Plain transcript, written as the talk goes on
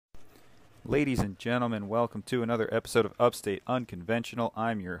Ladies and gentlemen, welcome to another episode of Upstate Unconventional.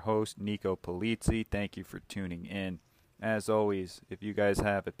 I'm your host, Nico Polizzi. Thank you for tuning in. As always, if you guys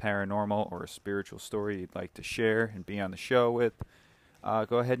have a paranormal or a spiritual story you'd like to share and be on the show with,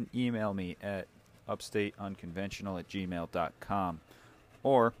 go ahead and email me at upstateunconventional@gmail.com.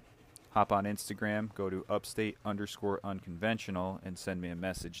 Or hop on Instagram, go to upstate_unconventional, and send me a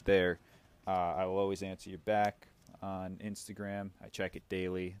message there. I will always answer you back on Instagram. I check it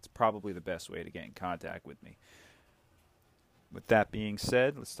daily. It's probably the best way to get in contact with me. With that being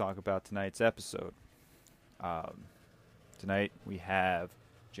said, let's talk about tonight's episode. Tonight we have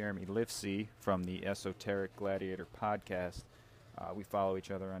Jeremy Lifsey from the Esoteric Gladiator podcast. We follow each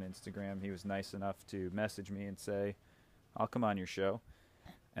other on Instagram. He was nice enough to message me and say, I'll come on your show.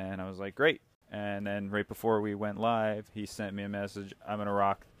 And I was like, great. And then right before we went live, he sent me a message, I'm going to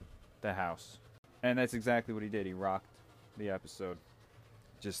rock the house. And that's exactly what he did. He rocked the episode.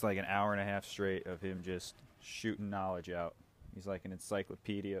 Just like an hour and a half straight of him just shooting knowledge out. He's like an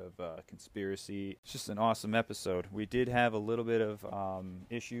encyclopedia of conspiracy. It's just an awesome episode. We did have a little bit of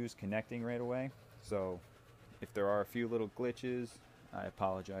issues connecting right away. So if there are a few little glitches, I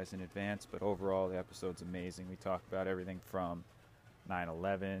apologize in advance. But overall, the episode's amazing. We talk about everything from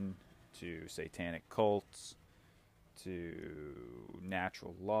 9/11 to satanic cults to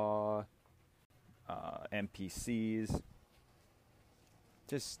natural law, NPCs,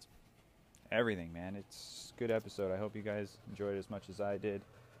 just everything, man. It's a good episode. I hope you guys enjoyed it as much as I did.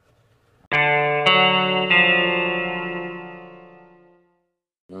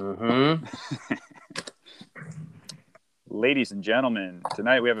 Ladies and gentlemen,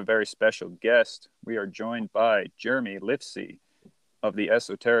 tonight we have a very special guest. We are joined by Jeremy Lifsey of the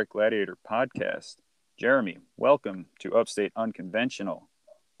Esoteric Gladiator podcast. Jeremy, welcome to Upstate Unconventional.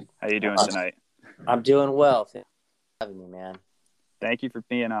 How you doing tonight? I'm doing well. Thanks for having me, man. Thank you for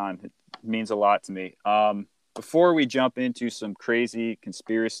being on. It means a lot to me. Before we jump into some crazy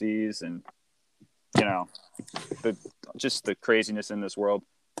conspiracies and, just the craziness in this world,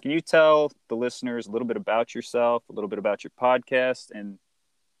 can you tell the listeners a little bit about yourself, a little bit about your podcast, and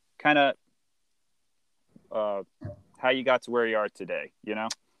kind of how you got to where you are today,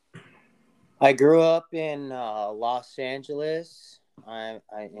 I grew up in Los Angeles. I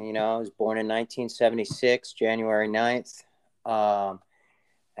was born in 1976, January 9th.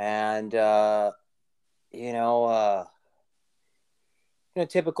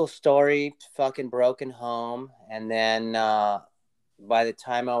 Typical story, fucking broken home. And then by the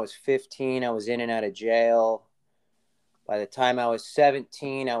time I was 15, I was in and out of jail. By the time I was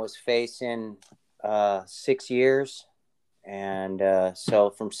 17, I was facing 6 years. And so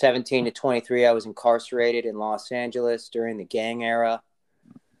from 17 to 23, I was incarcerated in Los Angeles during the gang era.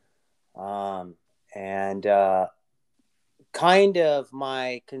 Kind of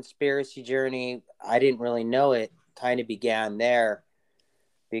my conspiracy journey, I didn't really know it, kind of began there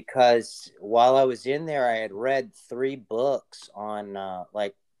because while I was in there, I had read 3 books on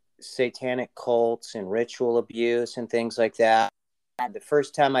like satanic cults and ritual abuse and things like that. The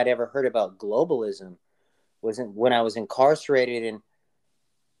first time I'd ever heard about globalism was when I was incarcerated,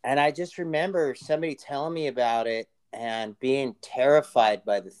 and I just remember somebody telling me about it and being terrified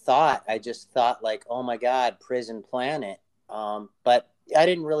by the thought. I just thought like, oh my God, prison planet. But I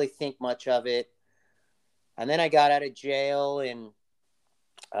didn't really think much of it. And then I got out of jail in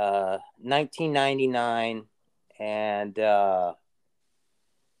 1999, and a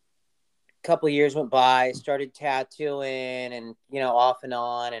couple of years went by, started tattooing and, off and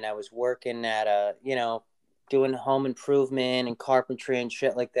on. And I was working at doing home improvement and carpentry and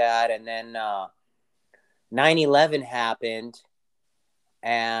shit like that. And then 9/11 happened,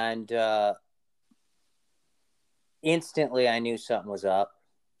 and instantly I knew something was up.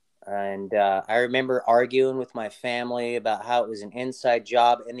 And I remember arguing with my family about how it was an inside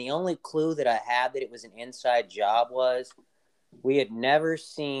job. And the only clue that I had that it was an inside job was we had never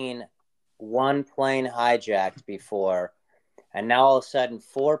seen one plane hijacked before. And now all of a sudden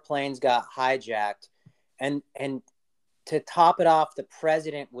 4 planes got hijacked. And to top it off, the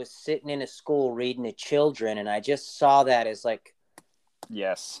president was sitting in a school reading to children. And I just saw that as like,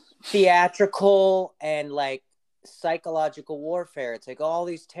 yes, theatrical and like psychological warfare. It's like all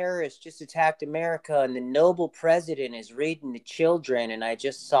these terrorists just attacked America and the noble president is reading to children. And I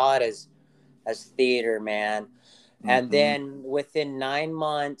just saw it as theater, man. Mm-hmm. And then within 9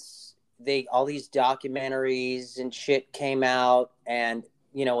 months, all these documentaries and shit came out, and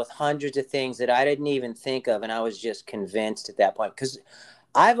with hundreds of things that I didn't even think of. And I was just convinced at that point, because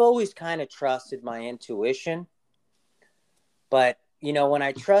I've always kind of trusted my intuition. But, when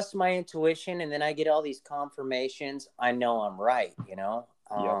I trust my intuition and then I get all these confirmations, I know I'm right, Yep.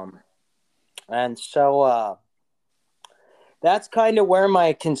 And so that's kind of where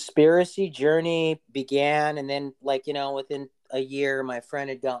my conspiracy journey began. And then, like, within a year, my friend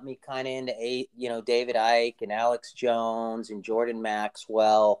had got me kind of into David Icke and Alex Jones and Jordan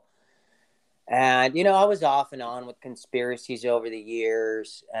Maxwell. And, I was off and on with conspiracies over the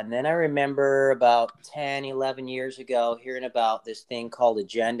years. And then I remember about 10, 11 years ago hearing about this thing called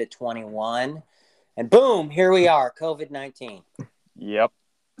Agenda 21. And boom, here we are, COVID-19. Yep.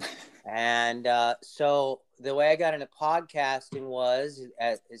 And so the way I got into podcasting was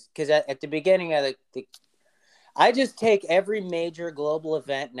because at the beginning of I just take every major global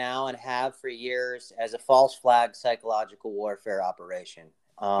event now and have for years as a false flag psychological warfare operation.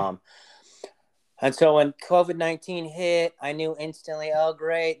 And so when COVID-19 hit, I knew instantly, oh,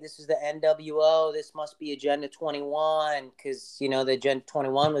 great, this is the NWO. This must be Agenda 21 because, the Agenda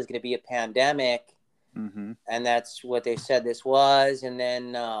 21 was going to be a pandemic. Mm-hmm. And that's what they said this was. And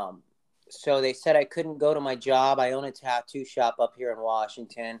then so they said I couldn't go to my job. I own a tattoo shop up here in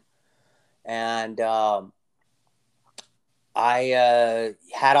Washington. And I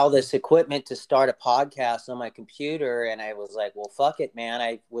had all this equipment to start a podcast on my computer, and I was like, well, fuck it,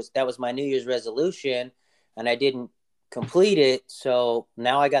 man. That was my New Year's resolution, and I didn't complete it. So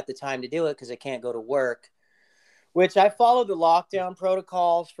now I got the time to do it because I can't go to work, which I followed the lockdown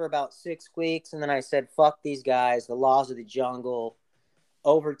protocols for about 6 weeks. And then I said, fuck these guys, the laws of the jungle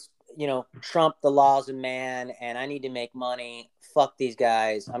trump the laws of man, and I need to make money. Fuck these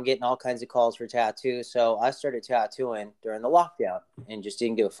guys. I'm getting all kinds of calls for tattoos. So I started tattooing during the lockdown and just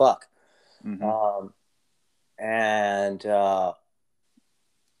didn't give a fuck. Mm-hmm. And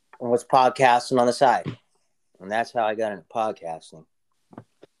was podcasting on the side. And that's how I got into podcasting.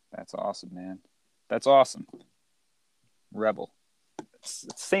 That's awesome, man. That's awesome. Rebel. It's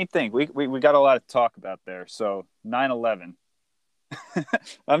the same thing. We got a lot to talk about there. So 9/11.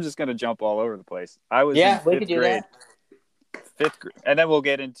 I'm just gonna jump all over the place. I was in we could do grade. That. Fifth grade, and then we'll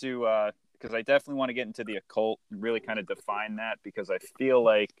get into because I definitely want to get into the occult and really kind of define that, because I feel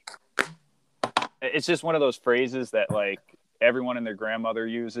like it's just one of those phrases that like everyone and their grandmother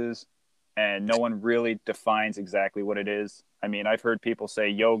uses, and no one really defines exactly what it is. I mean, I've heard people say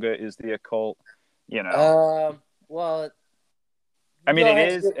yoga is the occult. Well, I mean, it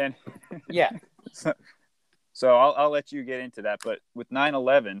is, and yeah. So I'll let you get into that. But with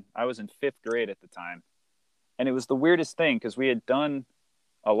 9/11, I was in fifth grade at the time. And it was the weirdest thing because we had done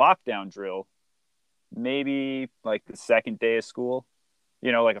a lockdown drill maybe like the second day of school,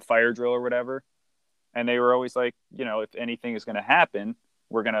 like a fire drill or whatever. And they were always like, if anything is going to happen,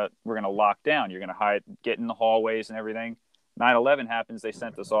 we're going to lock down. You're going to hide, get in the hallways and everything. 9/11 happens. They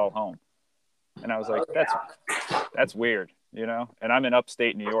sent us all home. And I was like, that's weird, And I'm in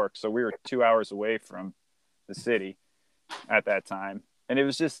upstate New York. So we were 2 hours away from the city at that time, and it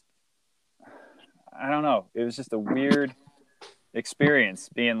was just, I don't know, it was just a weird experience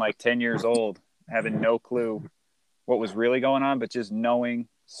being like 10 years old, having no clue what was really going on, but just knowing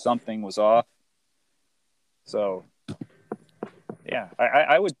something was off. So yeah,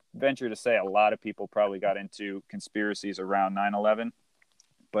 I would venture to say a lot of people probably got into conspiracies around 9/11,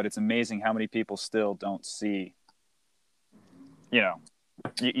 but it's amazing how many people still don't see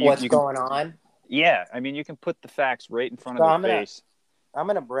what's going on. Yeah, I mean, you can put the facts right in front of their face. I'm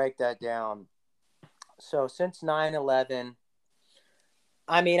going to break that down. So since 9/11,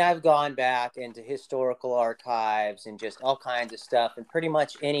 I mean, I've gone back into historical archives and just all kinds of stuff, and pretty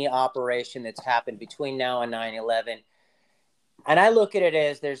much any operation that's happened between now and 9/11. And I look at it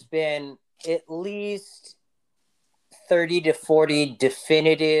as there's been at least 30 to 40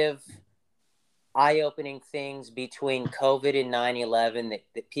 definitive eye-opening things between COVID and 9/11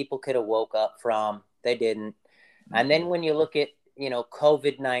 that people could have woke up from. They didn't. And then when you look at,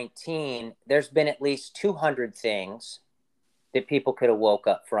 COVID-19, there's been at least 200 things that people could have woke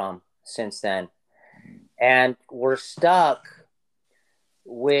up from since then. And we're stuck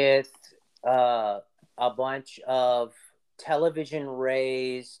with a bunch of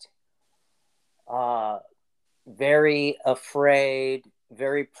television-raised, very afraid,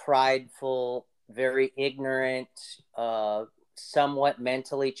 very prideful, very ignorant, somewhat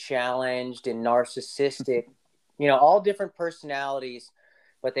mentally challenged and narcissistic, all different personalities,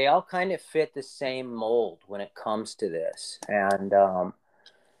 but they all kind of fit the same mold when it comes to this. And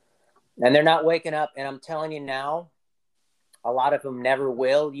they're not waking up. And I'm telling you now, a lot of them never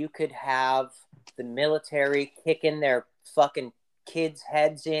will. You could have the military kicking their fucking kids'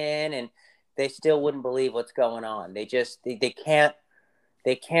 heads in, and they still wouldn't believe what's going on. They can't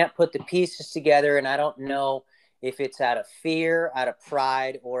put the pieces together, and I don't know if it's out of fear, out of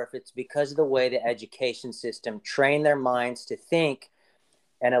pride, or if it's because of the way the education system trained their minds to think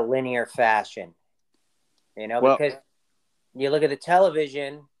in a linear fashion, Well, because you look at the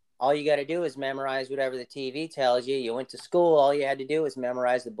television, all you got to do is memorize whatever the TV tells you. You went to school, all you had to do was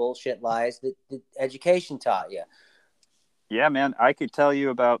memorize the bullshit lies that the education taught you. yeah, man, I could tell you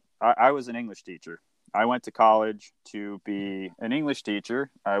about. I was an English teacher. I went to college to be an English teacher.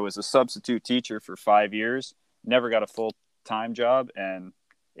 I was a substitute teacher for 5 years. Never got a full-time job, and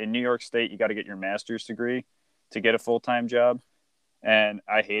in New York State, you got to get your master's degree to get a full-time job. And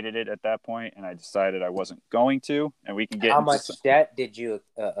I hated it at that point, and I decided I wasn't going to. And we can get How into much debt did you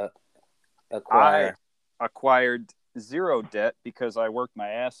acquire? I acquired zero debt because I worked my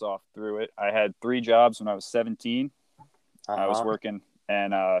ass off through it. I had 3 jobs when I was 17. I was working,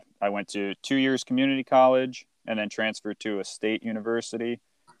 and I went to 2 years community college and then transferred to a state university.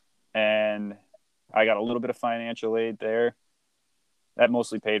 And I got a little bit of financial aid there. That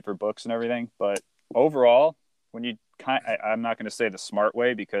mostly paid for books and everything. But overall, when you I'm not going to say the smart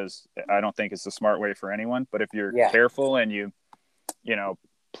way because I don't think it's the smart way for anyone. But if you're careful and you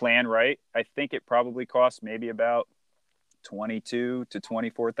plan right, I think it probably costs maybe about $22,000 to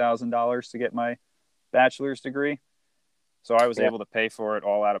 $24,000 to get my bachelor's degree. So I was able to pay for it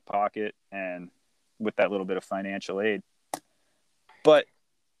all out of pocket and with that little bit of financial aid. But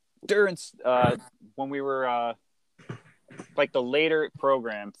during when we were like the later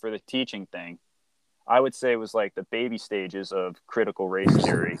program for the teaching thing, I would say it was like the baby stages of critical race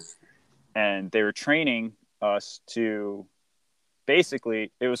theory. And they were training us to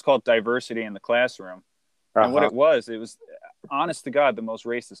basically, it was called diversity in the classroom. And what it was honest to God, the most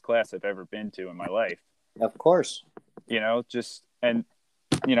racist class I've ever been to in my life. Of course. At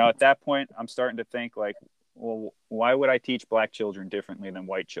that point, I'm starting to think like, well, why would I teach black children differently than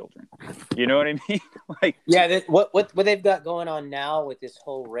white children? You know what I mean? What they've got going on now with this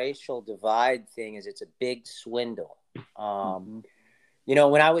whole racial divide thing is it's a big swindle.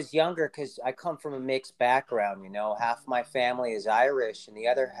 When I was younger, because I come from a mixed background, half my family is Irish and the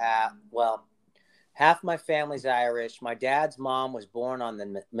other half my family's Irish. My dad's mom was born on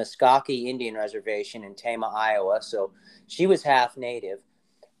the Muskogee Indian Reservation in Tama, Iowa, so she was half native.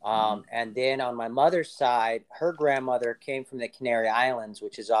 And then on my mother's side, her grandmother came from the Canary Islands,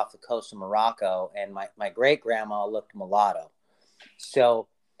 which is off the coast of Morocco, and my great-grandma looked mulatto. So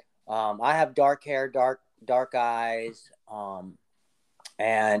I have dark hair, dark eyes,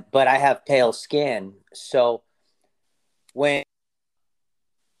 but I have pale skin. So when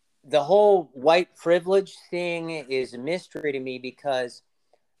the whole white privilege thing is a mystery to me because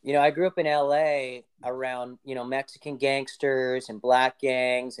I grew up in LA around, Mexican gangsters and black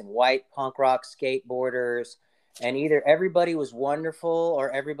gangs and white punk rock skateboarders. And either everybody was wonderful or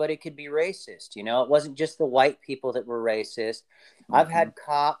everybody could be racist. It wasn't just the white people that were racist. I've had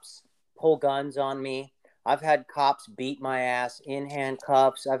cops pull guns on me. I've had cops beat my ass in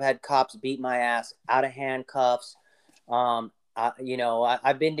handcuffs. I've had cops beat my ass out of handcuffs. I've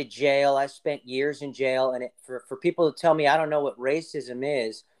been to jail. I spent years in jail. And for people to tell me I don't know what racism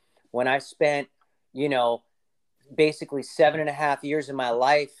is, when I spent, basically 7.5 years of my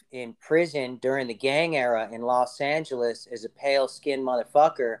life in prison during the gang era in Los Angeles as a pale skinned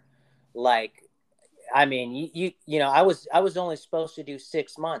motherfucker, I was only supposed to do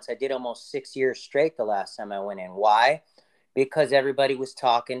 6 months. I did almost 6 years straight the last time I went in. Why? Because everybody was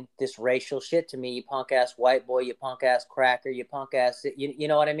talking this racial shit to me. You punk ass white boy, you punk ass cracker, you punk ass, you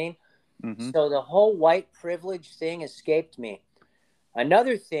know what I mean? So the whole white privilege thing escaped me.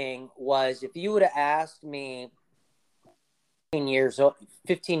 Another thing was if you would have asked me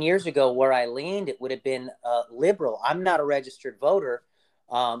 15 years ago where I leaned, it would have been liberal. I'm not a registered voter,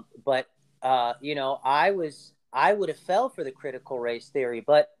 but I would have fell for the critical race theory.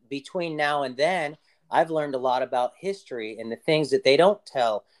 But between now and then, I've learned a lot about history and the things that they don't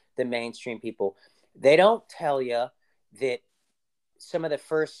tell the mainstream people. They don't tell you that some of the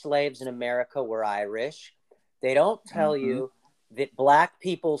first slaves in America were Irish. They don't tell you that black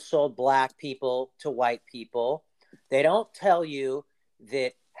people sold black people to white people. They don't tell you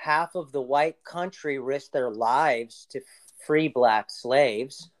that half of the white country risked their lives to free black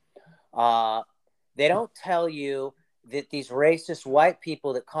slaves. They don't tell you that these racist white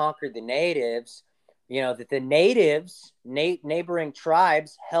people that conquered the natives, that the natives, neighboring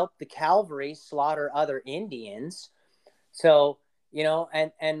tribes helped the cavalry slaughter other Indians. So, so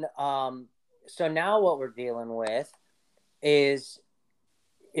now what we're dealing with is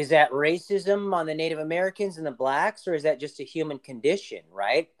that racism on the Native Americans and the blacks, or is that just a human condition,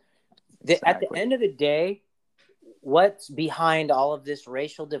 right? At the end of the day, what's behind all of this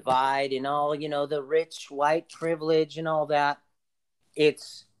racial divide and all, the rich white privilege and all that?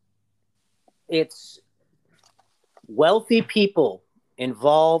 It's wealthy people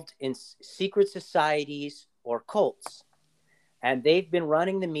involved in secret societies or cults. And they've been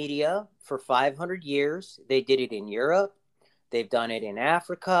running the media for 500 years. They did it in Europe. They've done it in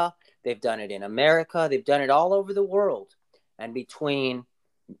Africa. They've done it in America. They've done it all over the world. And between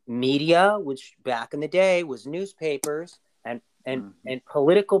media, which back in the day was newspapers, and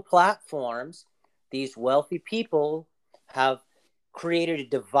political platforms, these wealthy people have created a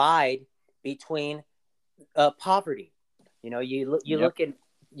divide between poverty. You look at,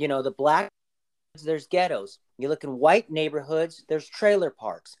 the black, there's ghettos. You look in white neighborhoods, there's trailer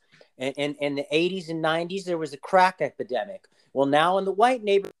parks. And in the 80s and 90s, there was a crack epidemic. Well, now in the white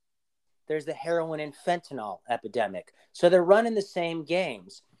neighborhoods, there's the heroin and fentanyl epidemic. So they're running the same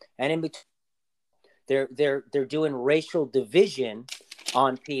games. And in between, they're doing racial division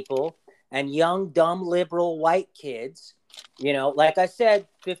on people, and young, dumb, liberal white kids. Like I said,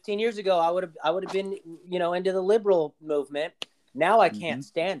 15 years ago, I would have been, into the liberal movement. Now I can't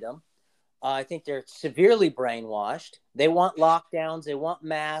stand them. I think they're severely brainwashed. They want lockdowns. They want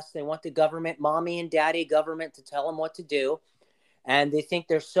masks. They want the government, mommy and daddy government, to tell them what to do. And they think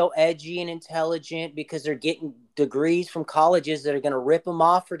they're so edgy and intelligent because they're getting degrees from colleges that are going to rip them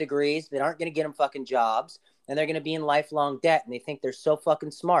off for degrees that aren't going to get them fucking jobs. And they're going to be in lifelong debt. And they think they're so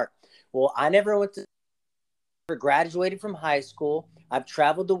fucking smart. Well, I never graduated from high school. I've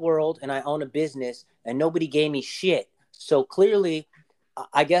traveled the world and I own a business and nobody gave me shit. So clearly,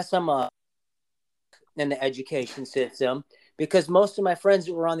 I guess I'm in the education system, because most of my friends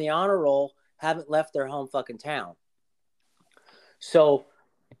that were on the honor roll haven't left their home fucking town. So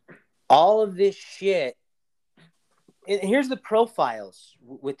all of this shit, and here's the profiles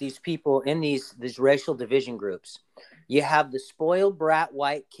with these people in these racial division groups. You have the spoiled brat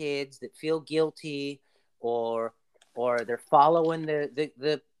white kids that feel guilty, or they're following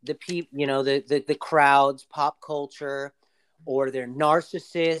the crowds, pop culture, or they're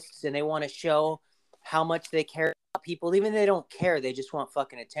narcissists and they want to show how much they care about people, even if they don't care, they just want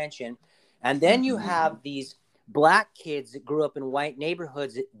fucking attention. And then you have these black kids that grew up in white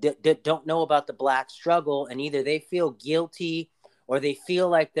neighborhoods that don't know about the black struggle, and either they feel guilty or they feel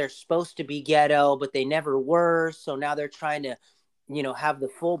like they're supposed to be ghetto, but they never were. So now they're trying to, have the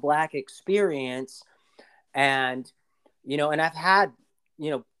full black experience. And, and I've had,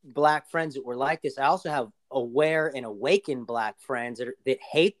 black friends that were like this. I also have aware and awakened black friends that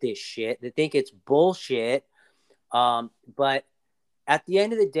hate this shit, that think it's bullshit. But at the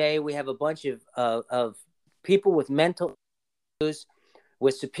end of the day, we have a bunch of people with mental issues,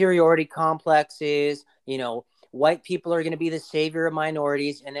 with superiority complexes. White people are going to be the savior of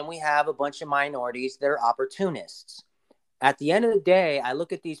minorities. And then we have a bunch of minorities that are opportunists. At the end of the day, I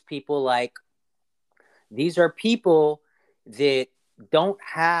look at these people like these are people that don't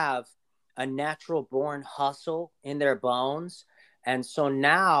have a natural born hustle in their bones. And so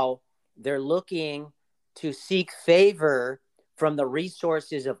now they're looking to seek favor from the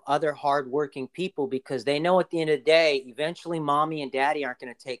resources of other hardworking people, because they know at the end of the day, eventually mommy and daddy aren't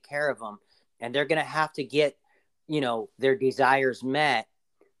going to take care of them. And they're going to have to get, their desires met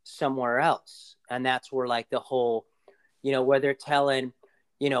somewhere else. And that's where like the whole, where they're telling,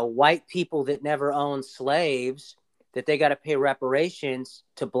 white people that never owned slaves that they got to pay reparations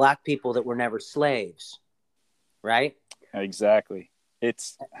to black people that were never slaves. Right? Exactly.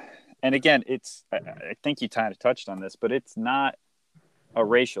 And again, I think you kind of touched on this, but it's not a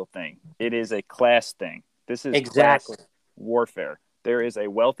racial thing. It is a class thing. This is exactly class warfare. There is a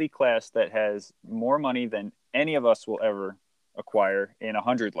wealthy class that has more money than any of us will ever acquire in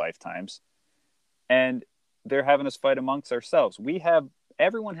 100 lifetimes. And they're having us fight amongst ourselves.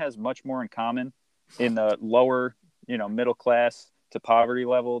 Everyone has much more in common in the lower, middle class to poverty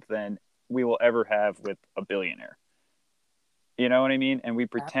level than we will ever have with a billionaire. You know what I mean? And we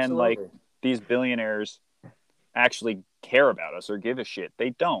pretend like these billionaires actually care about us or give a shit.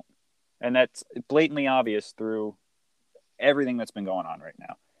 They don't. And that's blatantly obvious through everything that's been going on right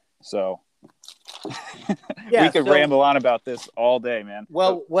now. So we could ramble on about this all day, man.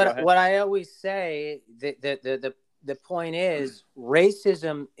 Well, what I always say, the point is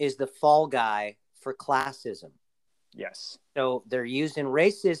racism is the fall guy for classism. Yes. So they're using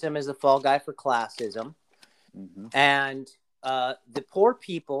racism as the fall guy for classism. Mm-hmm. And the poor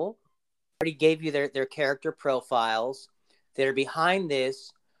people already gave you their character profiles that are behind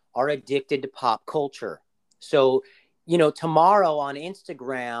this are addicted to pop culture. So, tomorrow on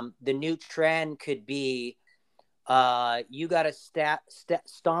Instagram, the new trend could be you got to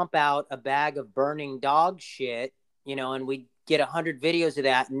stomp out a bag of burning dog shit, and we get 100 videos of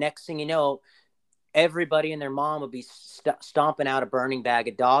that. Next thing you know, everybody and their mom would be stomping out a burning bag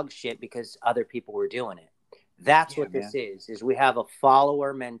of dog shit because other people were doing it. That's Yeah, what this man. is we have a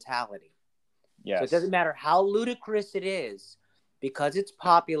follower mentality. So it Yes. doesn't matter how ludicrous it is, because it's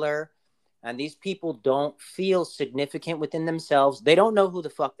popular and these people don't feel significant within themselves. They don't know who the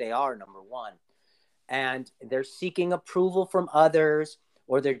fuck they are, number one. And they're seeking approval from others,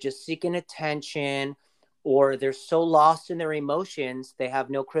 or they're just seeking attention, or they're so lost in their emotions, they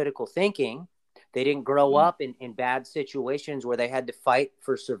have no critical thinking. They didn't grow Mm. up in bad situations where they had to fight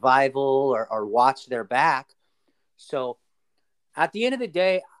for survival or watch their back. So at the end of the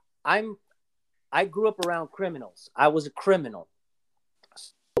day, I'm I grew up around criminals. I was a criminal.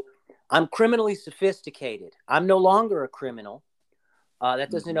 I'm criminally sophisticated. I'm no longer a criminal.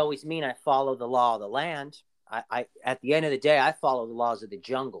 That doesn't Mhm. always mean I follow the law of the land. At the end of the day, I follow the laws of the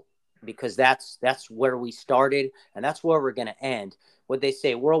jungle, because that's where we started and that's where we're going to end. What they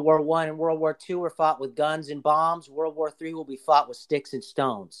say, World War I and World War II were fought with guns and bombs. World War III will be fought with sticks and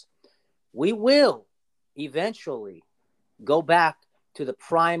stones. We will eventually go back to the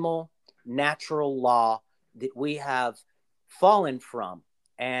primal natural law that we have fallen from.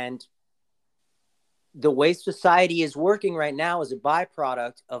 And the way society is working right now is a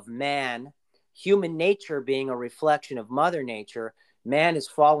byproduct of man, human nature being a reflection of Mother Nature. Man has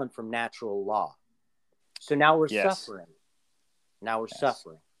fallen from natural law. So now we're Yes. suffering. Now we're Yes.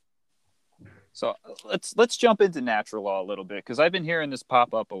 suffering. So let's jump into natural law a little bit, because I've been hearing this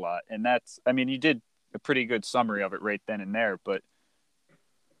pop up a lot, and that's, I mean, you did a pretty good summary of it right then and there, but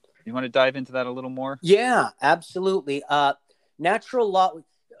you want to dive into that a little more? Yeah, absolutely. Natural law.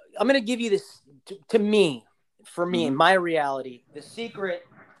 I'm going to give you this to me, for me, in Mm-hmm. my reality, the secret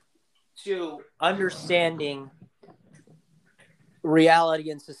to understanding reality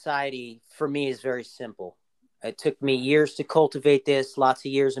and society for me is very simple. It took me years to cultivate this, lots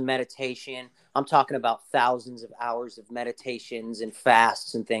of years of meditation. I'm talking about thousands of hours of meditations and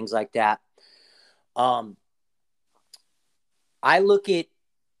fasts and things like that. Um, I look at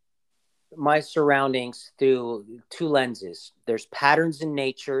my surroundings through two lenses. There's patterns in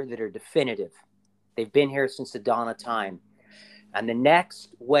nature that are definitive. They've been here since the dawn of time. And the next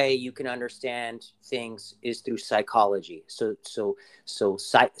way you can understand things is through psychology.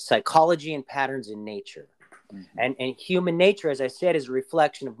 Psychology and patterns in nature. Mm-hmm. And human nature, as I said, is a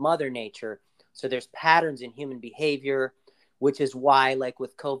reflection of Mother Nature. So there's patterns in human behavior, which is why, like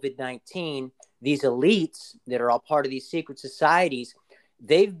with COVID-19, these elites that are all part of these secret societies,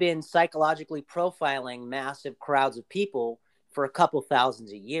 they've been psychologically profiling massive crowds of people for a couple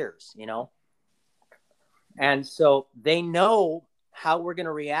thousands of years, you know? And so they know how we're going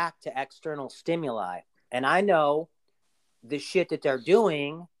to react to external stimuli. And I know the shit that they're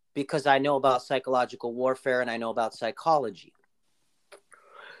doing because I know about psychological warfare and I know about psychology.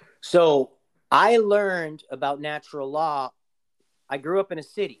 So I learned about natural law. I grew up in a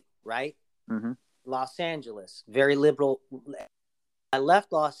city, right? Mm-hmm. Los Angeles, very liberal. I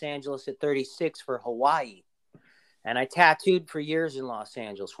left Los Angeles at 36 for Hawaii. And I tattooed for years in Los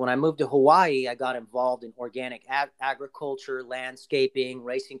Angeles. When I moved to Hawaii, I got involved in organic agriculture, landscaping,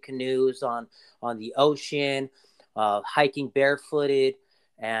 racing canoes on the ocean, hiking barefooted,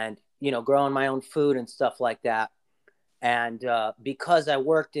 and growing my own food and stuff like that. And because I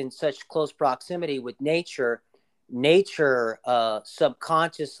worked in such close proximity with nature, nature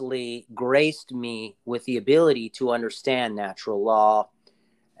subconsciously graced me with the ability to understand natural law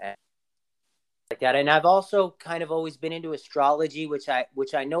like that. And I've also kind of always been into astrology, which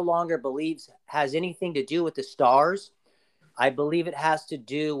I no longer believes has anything to do with the stars. I believe it has to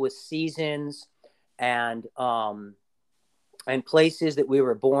do with seasons and places that we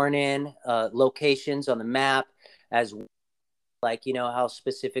were born in, locations on the map, as like how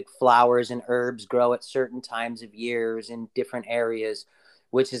specific flowers and herbs grow at certain times of years in different areas,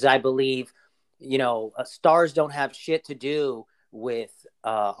 which is, I believe, stars don't have shit to do with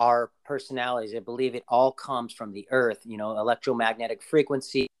our personalities. I believe it all comes from the earth. Electromagnetic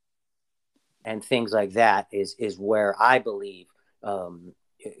frequency and things like that is where I believe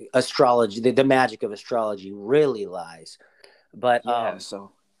astrology, the magic of astrology really lies. But Yeah.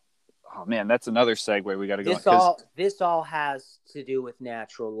 So, oh man, that's another segue we got to go in, this because all has to do with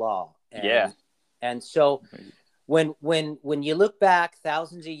natural law. yeah. And so when you look back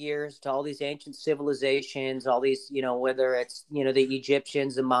thousands of years to all these ancient civilizations, all these, whether it's, the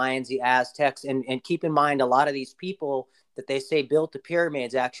Egyptians, the Mayans, the Aztecs, and keep in mind, a lot of these people that they say built the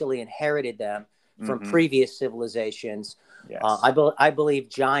pyramids actually inherited them from Mm-hmm. previous civilizations. Yes. I believe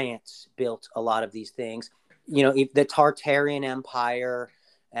giants built a lot of these things, the Tartarian Empire,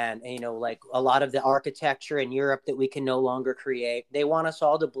 and like a lot of the architecture in Europe that we can no longer create. They want us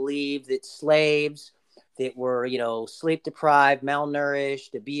all to believe that slaves that were, sleep deprived,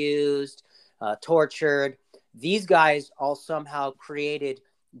 malnourished, abused, tortured, these guys all somehow created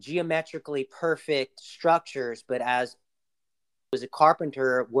geometrically perfect structures, but as a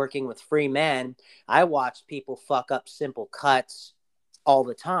carpenter working with free men, I watched people fuck up simple cuts all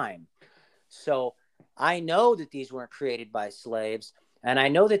the time. So I know that these weren't created by slaves, and I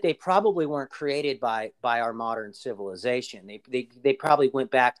know that they probably weren't created by our modern civilization. They probably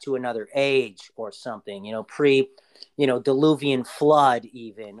went back to another age or something, pre, Diluvian flood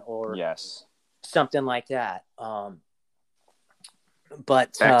even, or Yes. something like that.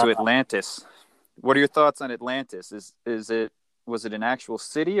 But back to Atlantis. What are your thoughts on Atlantis? Was it an actual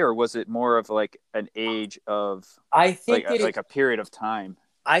city, or was it more of like an age of I think like a period of time?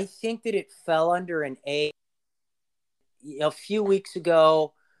 I think that it fell under an age. A few weeks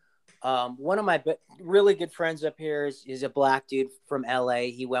ago, one of my really good friends up here is a black dude from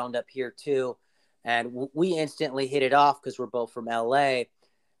LA. He wound up here too, and we instantly hit it off because we're both from LA,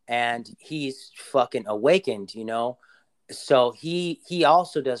 and he's fucking awakened, So he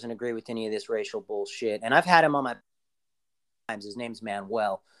also doesn't agree with any of this racial bullshit, and I've had him on my times. His name's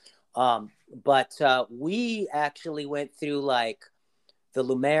Manuel, but we actually went through like the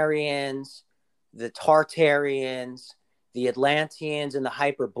Lumerians, the Tartarians, the Atlanteans, and the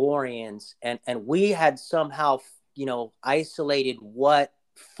Hyperboreans, and we had somehow isolated what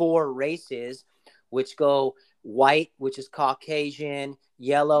 4 races, which go white, which is Caucasian,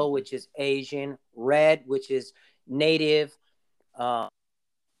 yellow, which is Asian, red, which is native, black,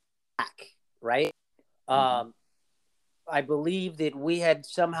 right? I believe that we had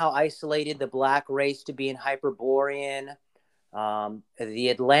somehow isolated the black race to be in Hyperborean, the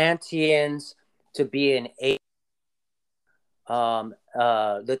Atlanteans to be in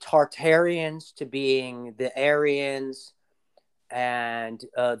the Tartarians to being the Aryans, and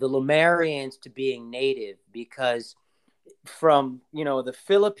the Lumerians to being native, because from the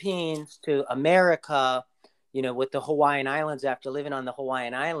Philippines to America, with the Hawaiian Islands, after living on the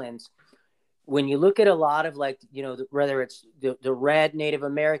Hawaiian Islands, when you look at a lot of whether it's the red Native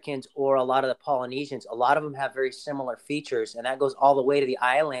Americans or a lot of the Polynesians, a lot of them have very similar features, and that goes all the way to the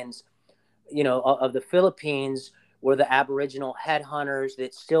islands, of the Philippines, where the Aboriginal headhunters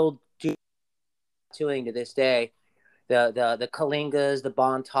that still do doing to this day, the Kalingas, the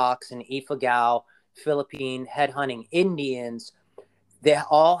Bontocs, and Ifugao Philippine headhunting Indians, they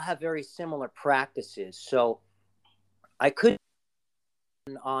all have very similar practices. So I could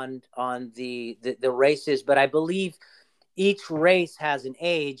on the races, but I believe each race has an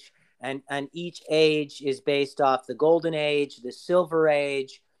age, and each age is based off the Golden Age, the Silver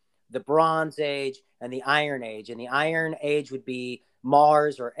Age, the Bronze Age, and the Iron Age. And the Iron Age would be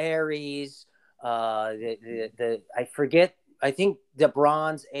Mars or Aries. I forget. I think the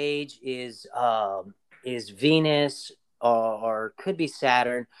Bronze Age is Venus, or could be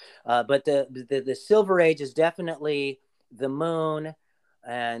Saturn. But the Silver Age is definitely the Moon,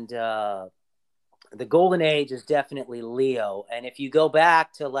 and the Golden Age is definitely Leo. And if you go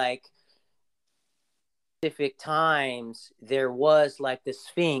back to like specific times, there was like the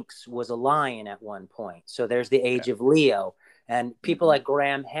Sphinx was a lion at one point. So there's the age of Leo. And people like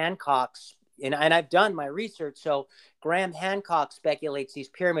Graham Hancock, and I've done my research. So Graham Hancock speculates these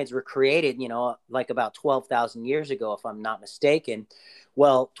pyramids were created, like about 12,000 years ago, if I'm not mistaken.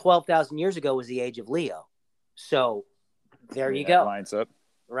 Well, 12,000 years ago was the age of Leo. So there you go. That lines up.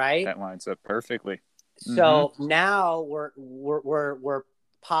 Right? That lines up perfectly. So now we're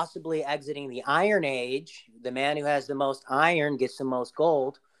possibly exiting the Iron Age. The man who has the most iron gets the most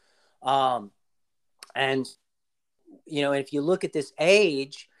gold. And if you look at this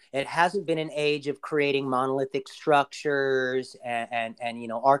age, it hasn't been an age of creating monolithic structures and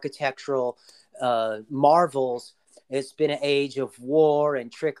architectural marvels. It's been an age of war and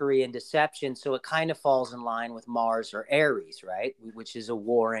trickery and deception. So it kind of falls in line with Mars or Aries, right? Which is a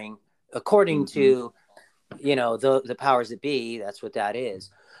warring, according to, the powers that be. That's what that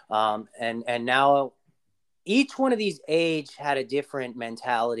is. And now each one of these age had a different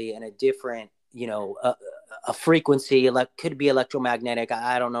mentality and a different, a frequency. Could be electromagnetic.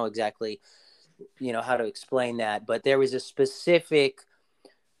 I don't know exactly, how to explain that. But there was a specific.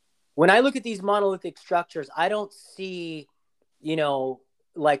 When I look at these monolithic structures, I don't see,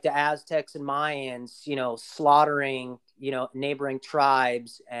 like the Aztecs and Mayans, slaughtering, neighboring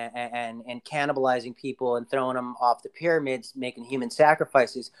tribes and cannibalizing people and throwing them off the pyramids, making human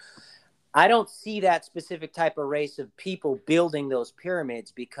sacrifices. I don't see that specific type of race of people building those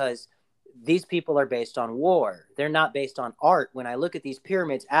pyramids, because these people are based on war. They're not based on art. When I look at these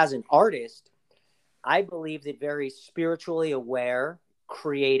pyramids as an artist, I believe that very spiritually aware,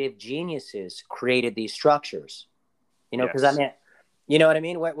 creative geniuses created these structures, because You know what I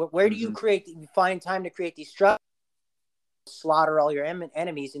mean? Where do you find time to create these structures, slaughter all your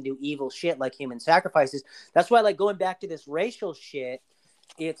enemies and do evil shit like human sacrifices? That's why, like, going back to this racial shit,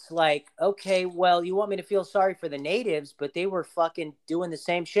 it's like, okay, well, you want me to feel sorry for the natives, but they were fucking doing the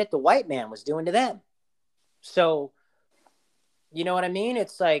same shit the white man was doing to them. So, you know what I mean?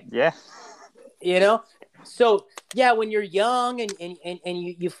 It's like, yeah, you know, so yeah, when you're young and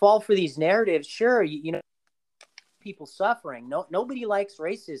you fall for these narratives, sure, you know, people suffering. Nobody likes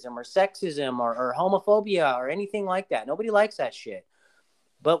racism or sexism or homophobia or anything like that. Nobody likes that shit.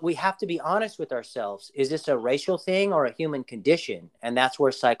 But we have to be honest with ourselves. Is this a racial thing or a human condition? And that's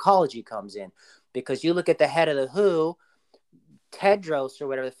where psychology comes in. Because you look at the head of the WHO, Tedros or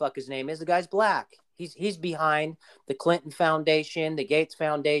whatever the fuck his name is, the guy's black. He's behind the Clinton Foundation, the Gates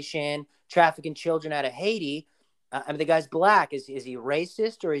Foundation, trafficking children out of Haiti. I mean, the guy's black. Is he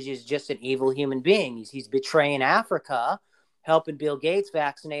racist or is he just an evil human being? He's betraying Africa, helping Bill Gates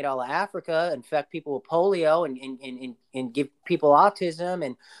vaccinate all of Africa, infect people with polio, and give people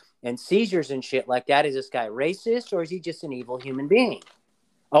autism and seizures and shit like that. Is this guy racist or is he just an evil human being?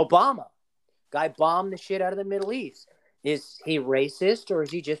 Obama, guy bombed the shit out of the Middle East. Is he racist or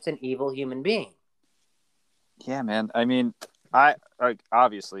is he just an evil human being? Yeah, man. I mean,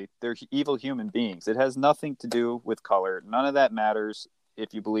 obviously they're evil human beings. It has nothing to do with color. None of that matters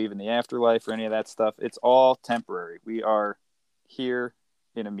if you believe in the afterlife or any of that stuff. It's all temporary. We are here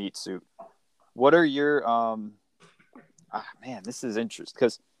in a meat suit. What are your man, this is interesting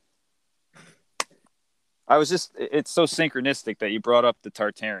because it's so synchronistic that you brought up the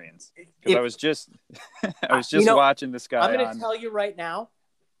Tartarians, because I was just watching this guy. I'm going to tell you right now,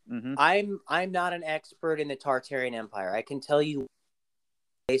 I'm not an expert in the Tartarian Empire. I can tell you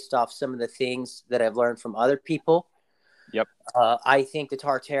based off some of the things that I've learned from other people. Yep. I think the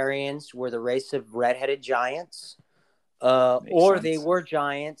Tartarians were the race of redheaded giants. Or sense. They were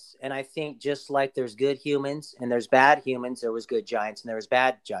giants, and I think just like there's good humans and there's bad humans, there was good giants and there was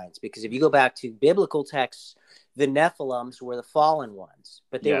bad giants. Because if you go back to biblical texts, the Nephilims were the fallen ones,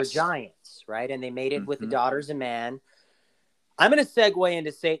 but they were giants, right? And they made it with the daughters of man. I'm going to segue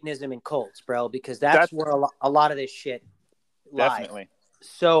into Satanism and cults, bro, because that's where a lot of this shit lies. Definitely.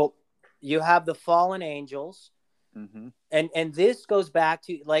 So you have the fallen angels. Mm-hmm. And this goes back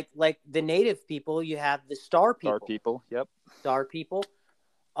to like the native people. You have the star people. Star people, yep. Star people.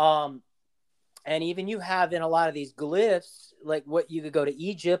 And even you have in a lot of these glyphs, like what you could go to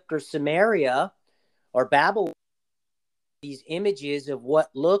Egypt or Samaria or Babylon, these images of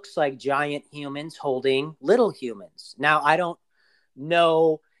what looks like giant humans holding little humans. Now, I don't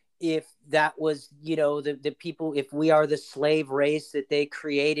know if that was, you know, the people, if we are the slave race that they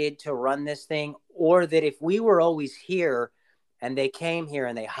created to run this thing, or that if we were always here and they came here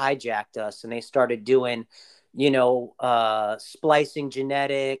and they hijacked us and they started doing, you know, splicing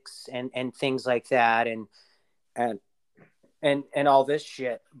genetics and things like that and all this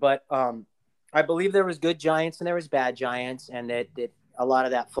shit. But I believe there was good giants and there was bad giants, and that a lot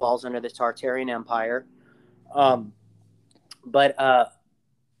of that falls under the Tartarian Empire.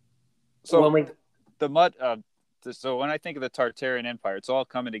 So when I think of the Tartarian Empire, it's all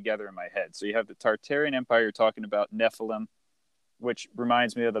coming together in my head. So you have the Tartarian Empire, you're talking about Nephilim, which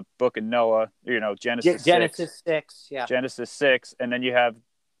reminds me of the Book of Noah, you know, Genesis 6, yeah. Genesis 6, and then you have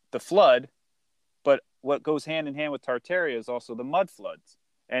the flood, but what goes hand in hand with Tartaria is also the mud floods.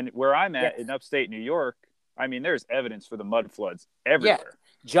 And where I'm at in upstate New York, I mean, there's evidence for the mud floods everywhere. Yeah.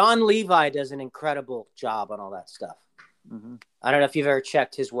 John Levi does an incredible job on all that stuff. Mm-hmm. I don't know if you've ever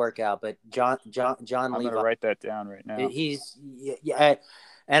checked his work out, but John Levi. I'm going to write that down right now. He's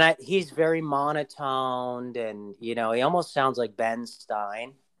very monotoned, and you know, he almost sounds like Ben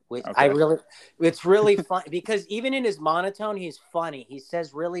Stein. Which it's really fun because even in his monotone, he's funny. He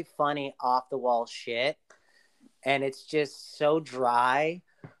says really funny off the wall shit, and it's just so dry.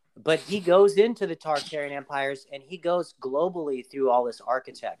 But he goes into the Tartarian empires and he goes globally through all this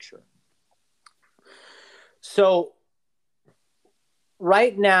architecture. So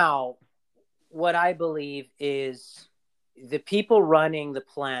right now, what I believe is the people running the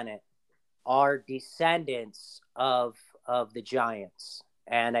planet are descendants of the giants.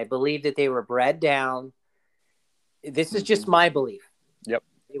 And I believe that they were bred down. This is just my belief. Yep.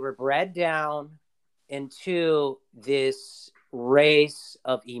 They were bred down into this race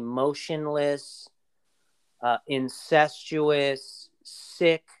of emotionless, incestuous,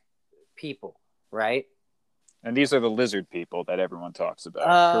 sick people, right? And these are the lizard people that everyone talks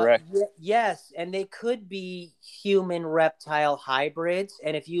about, correct? Yes, and they could be human-reptile hybrids.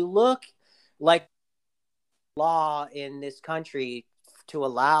 And if you look like law in this country to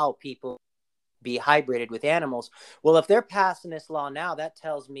allow people be hybrided with animals. Well, if they're passing this law now, that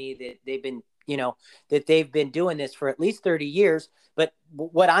tells me that they've been, that they've been doing this for at least 30 years. But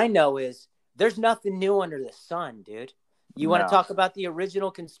what I know is there's nothing new under the sun, dude. You want to talk about the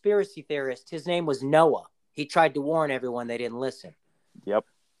original conspiracy theorist? His name was Noah. He tried to warn everyone, they didn't listen. Yep.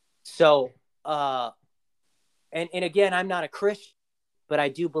 So, and again, I'm not a Christian, but I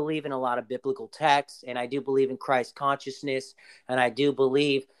do believe in a lot of biblical texts, and I do believe in Christ consciousness, and I do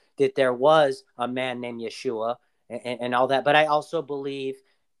believe that there was a man named Yeshua and all that. But I also believe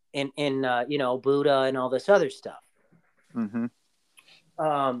in Buddha and all this other stuff. Mm-hmm.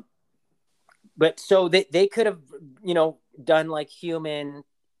 But so they could have, done like human,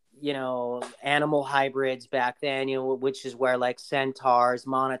 animal hybrids back then, which is where like centaurs,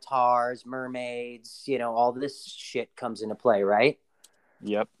 monitors, mermaids, all this shit comes into play, right?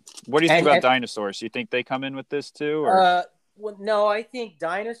 Yep. What do you think about dinosaurs? You think they come in with this too? Or? Well, no, I think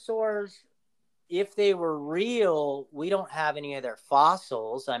dinosaurs, if they were real, we don't have any of their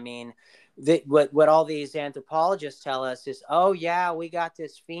fossils. I mean, what all these anthropologists tell us is, oh yeah, we got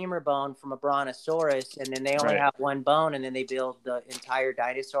this femur bone from a brontosaurus, and then they only have one bone, and then they build the entire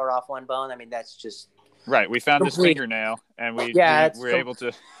dinosaur off one bone. I mean, that's just right. We found this fingernail, and we were able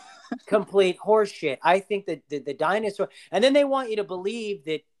to complete horseshit. I think that the dinosaur, and then they want you to believe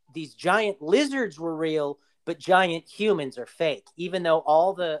that these giant lizards were real, but giant humans are fake, even though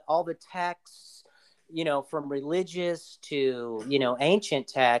all the texts, from religious to ancient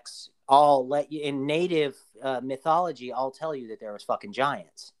texts, all let you in native mythology, all tell you that there was fucking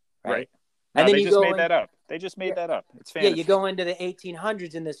giants, right? No, and then they just made that up. They just made that up. It's fantasy. Yeah, you go into the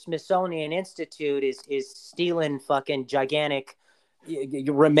 1800s, and the Smithsonian Institute is stealing fucking gigantic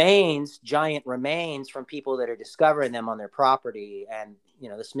giant remains from people that are discovering them on their property, and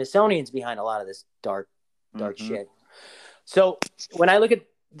the Smithsonian's behind a lot of this dark shit. So when I look at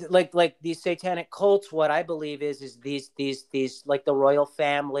like these satanic cults, what I believe is these like the royal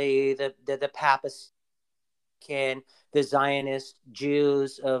family, the papacy, the Zionist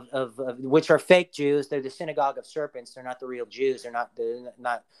Jews of which are fake Jews. They're the synagogue of serpents. They're not the real Jews. They're not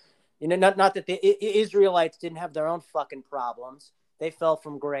not that the Israelites didn't have their own fucking problems. They fell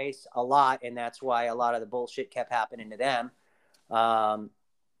from grace a lot, and that's why a lot of the bullshit kept happening to them.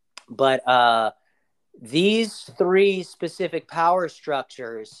 But these three specific power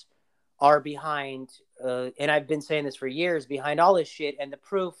structures are behind, and I've been saying this for years, behind all this shit. And the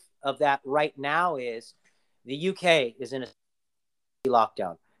proof of that right now is the UK is in a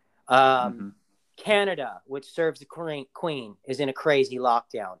lockdown. Canada, which serves the Queen, is in a crazy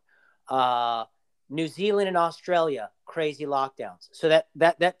lockdown. New Zealand and Australia, crazy lockdowns. So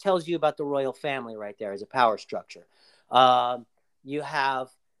that tells you about the royal family right there as a power structure. You have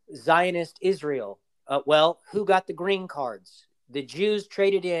Zionist Israel. Who got the green cards? The Jews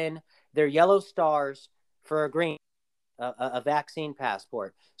traded in their yellow stars for a vaccine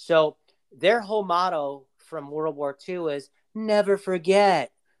passport. So their whole motto from World War II is never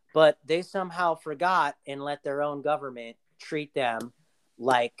forget. But they somehow forgot and let their own government treat them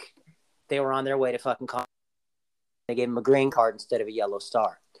like they were on their way to fucking college. They gave them a green card instead of a yellow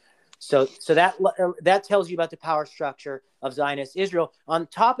star. So that tells you about the power structure of Zionist Israel, on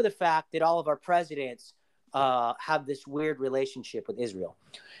top of the fact that all of our presidents have this weird relationship with Israel.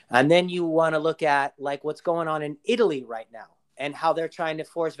 And then you want to look at like what's going on in Italy right now and how they're trying to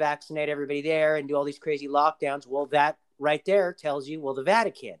force vaccinate everybody there and do all these crazy lockdowns. Well, that right there tells you, the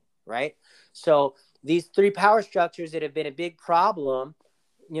Vatican, right? So these three power structures that have been a big problem,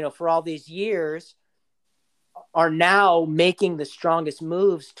 for all these years, are now making the strongest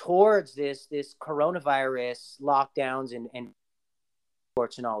moves towards this coronavirus lockdowns and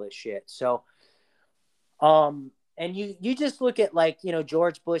sports and all this shit. So, and you just look at like,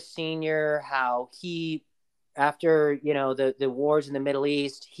 George Bush Sr., how he, after, the wars in the Middle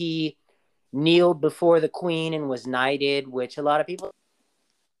East, he kneeled before the Queen and was knighted, which a lot of people,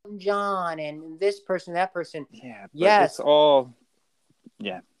 John and this person, that person. Yeah. Yes. It's all,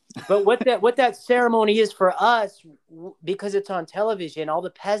 yeah. But what that ceremony is for us, because it's on television, all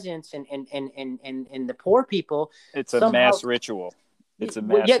the peasants and the poor people, it's a mass ritual. It's a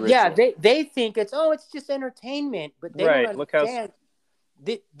mass ritual. Yeah, they think it's just entertainment, but they don't understand.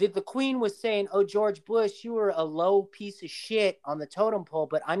 The Queen was saying, "Oh, George Bush, you were a low piece of shit on the totem pole,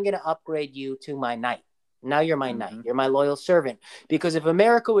 but I'm going to upgrade you to my knight. Now you're my knight. You're my loyal servant." Because if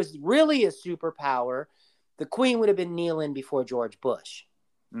America was really a superpower, the Queen would have been kneeling before George Bush.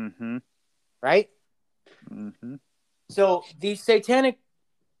 Mm-hmm. Right? Mm-hmm. So these satanic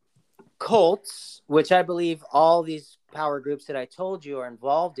cults, which I believe all these power groups that I told you are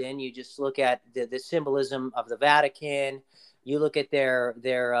involved in. You just look at the symbolism of the Vatican. You look at their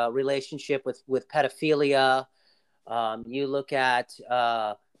relationship with pedophilia. You look at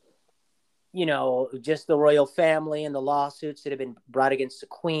just the royal family and the lawsuits that have been brought against the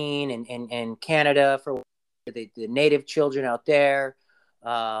Queen and Canada for the native children out there,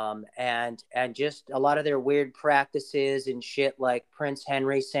 and just a lot of their weird practices and shit, like Prince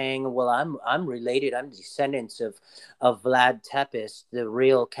Henry saying, "Well, I'm related. I'm descendants of Vlad Tepes, the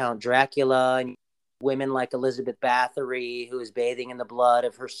real Count Dracula," and women like Elizabeth Bathory, who is bathing in the blood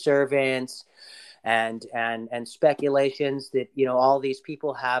of her servants. And speculations that all these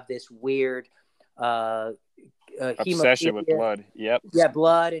people have this weird obsession with blood. Yep. Yeah,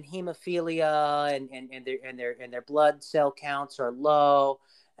 blood and hemophilia, and their blood cell counts are low,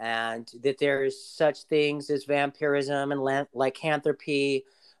 and that there's such things as vampirism and lycanthropy,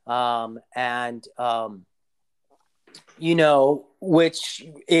 which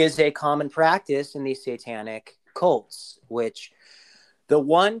is a common practice in these satanic cults, which the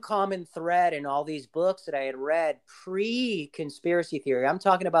one common thread in all these books that I had read pre-conspiracy theory, I'm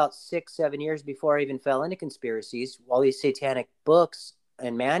talking about 6-7 years before I even fell into conspiracies, all these satanic books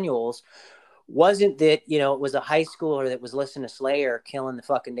and manuals, wasn't that, it was a high schooler that was listening to Slayer killing the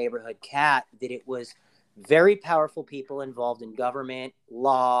fucking neighborhood cat, that it was very powerful people involved in government,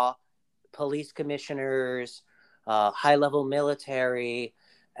 law, police commissioners, high-level military,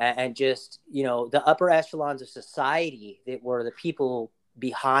 and just, the upper echelons of society that were the people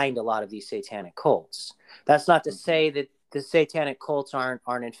behind a lot of these satanic cults. That's not to say that the satanic cults aren't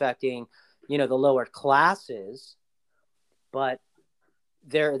infecting, the lower classes, but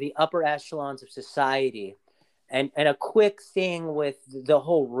they're the upper echelons of society. And a quick thing with the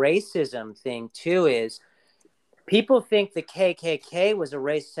whole racism thing too is people think the KKK was a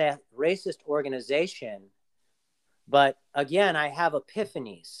racist organization, but again, I have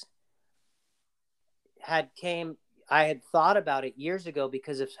epiphanies. I had thought about it years ago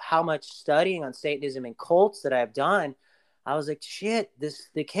because of how much studying on Satanism and cults that I've done. I was like, shit, the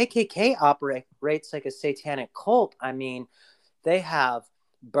KKK operates like a satanic cult. I mean, they have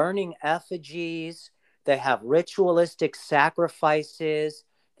burning effigies. They have ritualistic sacrifices.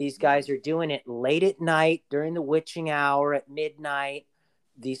 These guys are doing it late at night during the witching hour at midnight.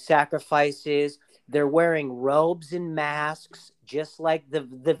 These sacrifices, they're wearing robes and masks, just like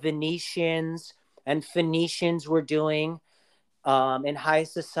the Venetians and Phoenicians were doing in high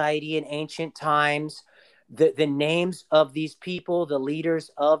society in ancient times. The names of these people, the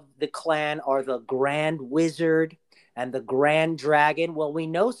leaders of the clan, are the Grand Wizard and the Grand Dragon. Well, we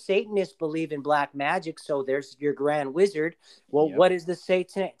know Satanists believe in black magic, so there's your Grand Wizard. Well, What does the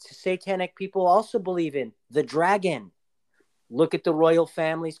satanic people also believe in? The dragon. Look at the royal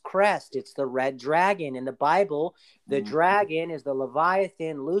family's crest. It's the red dragon. In the Bible, the dragon is the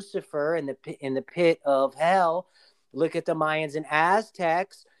Leviathan, Lucifer, in the pit of hell. Look at the Mayans and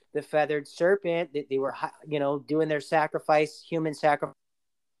Aztecs, the feathered serpent. They were, doing their sacrifice, human sacrifice.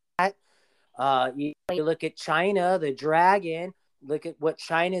 You look at China, the dragon. Look at what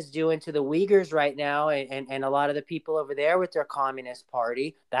China's doing to the Uyghurs right now, and a lot of the people over there with their Communist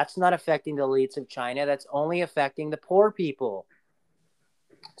Party. That's not affecting the elites of China. That's only affecting the poor people.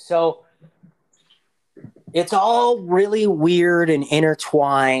 So it's all really weird and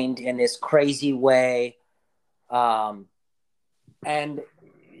intertwined in this crazy way. And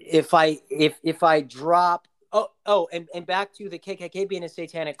if I drop and back to the KKK being a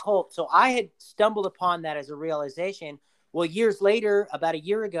satanic cult. So I had stumbled upon that as a realization. Well, years later, about a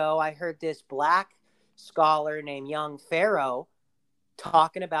year ago, I heard this black scholar named Young Pharaoh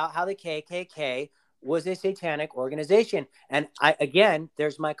talking about how the KKK was a satanic organization. And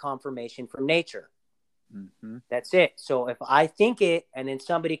there's my confirmation from nature. Mm-hmm. That's it. So if I think it and then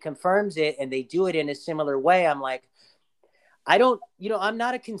somebody confirms it and they do it in a similar way, I'm like, I'm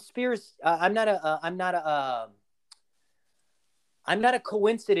not a conspiracy. I'm not a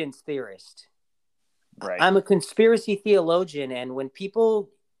coincidence theorist. Right. I'm a conspiracy theologian. And when people,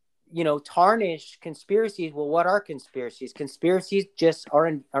 tarnish conspiracies, well, what are conspiracies? Conspiracies just are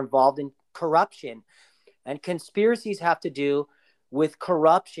involved in corruption. And conspiracies have to do with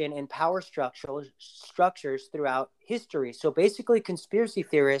corruption and power structures throughout history. So basically, conspiracy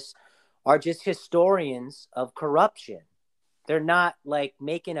theorists are just historians of corruption. They're not like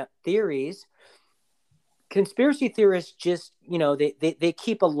making up theories. Conspiracy theorists just, they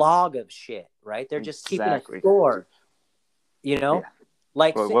keep a log of shit, right? They're just keeping a score, Yeah.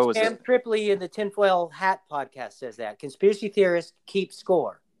 Like Sam Tripoli in the Tinfoil Hat podcast says that. Conspiracy theorists keep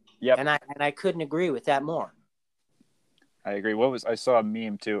score. Yep. And I couldn't agree with that more. I agree. I saw a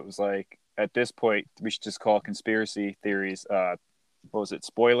meme too. It was like at this point, we should just call conspiracy theories. What was it?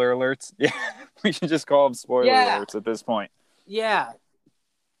 Spoiler alerts? Yeah, we should just call them spoiler alerts at this point. Yeah.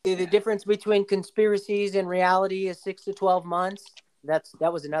 The difference between conspiracies and reality is 6 to 12 months. That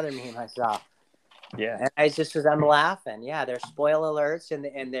was another meme I saw. Yeah. And I'm laughing. Yeah, they're spoiler alerts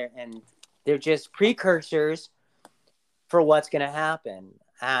and they're just precursors for what's going to happen.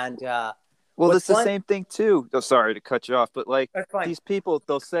 And well, it's the same thing too. Oh, sorry to cut you off, but like these people,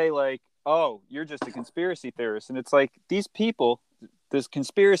 they'll say like, "Oh, you're just a conspiracy theorist," and it's like these people, this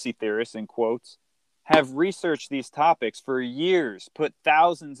conspiracy theorists in quotes, have researched these topics for years, put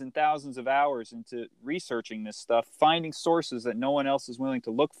thousands and thousands of hours into researching this stuff, finding sources that no one else is willing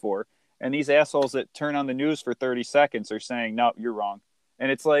to look for. And these assholes that turn on the news for 30 seconds are saying, "No, you're wrong." And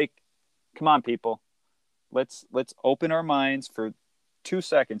it's like, come on, people. Let's open our minds for 2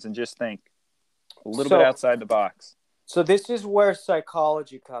 seconds and just think a little bit outside the box. So this is where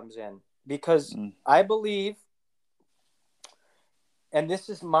psychology comes in, because I believe, and this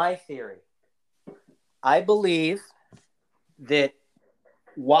is my theory, I believe that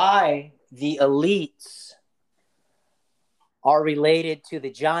why the elites are related to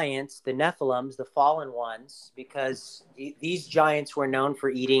the giants, the Nephilims, the fallen ones, because these giants were known for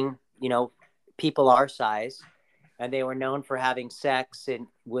eating, people our size, and they were known for having sex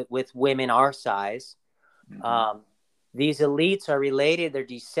with women our size. Mm-hmm. These elites are related; they're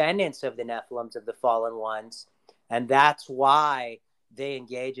descendants of the Nephilims, of the fallen ones, and that's why they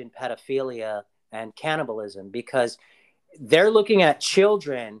engage in pedophilia and cannibalism, because they're looking at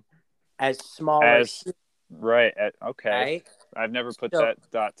children as small as right. Okay. Right? I've never put that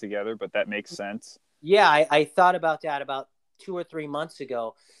dot together, but that makes sense. Yeah, I thought about that about 2 or 3 months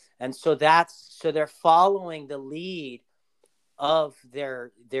ago. And so they're following the lead of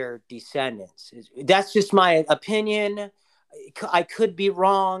their descendants. That's just my opinion. I could be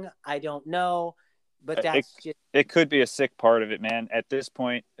wrong. I don't know, but it could be a sick part of it, man. At this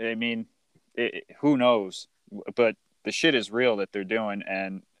point, I mean, who knows? But the shit is real that they're doing,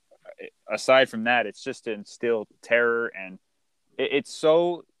 and aside from that, it's just to instill terror, and it's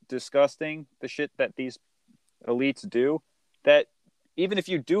so disgusting, the shit that these elites do, that even if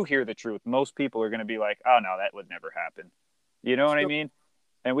you do hear the truth, most people are going to be like, "Oh no, that would never happen." You know what I mean?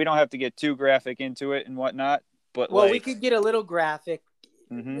 And we don't have to get too graphic into it and whatnot, but we could get a little graphic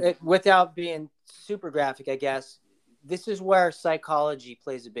without being super graphic, I guess. This is where psychology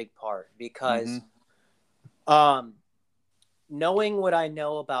plays a big part, because knowing what I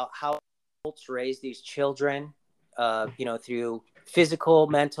know about how adults raise these children, through physical,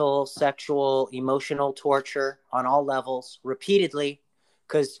 mental, sexual, emotional torture on all levels, repeatedly,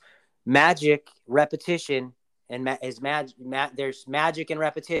 because magic, repetition, and there's magic and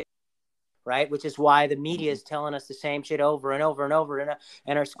repetition, right? Which is why the media is telling us the same shit over and over and over,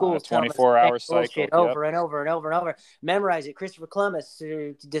 and our schools telling us 24-hour cycle over and over and over and over. Memorize it. Christopher Columbus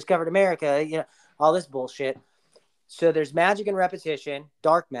discovered America. All this bullshit. So there's magic and repetition,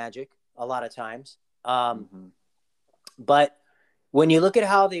 dark magic, a lot of times. But when you look at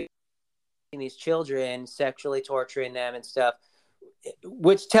how these children, sexually torturing them and stuff,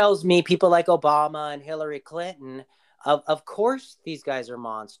 which tells me people like Obama and Hillary Clinton, of course these guys are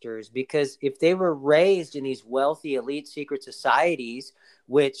monsters, because if they were raised in these wealthy elite secret societies,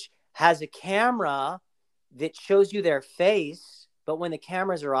 which has a camera that shows you their face, but when the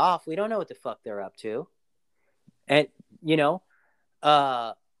cameras are off, we don't know what the fuck they're up to. And,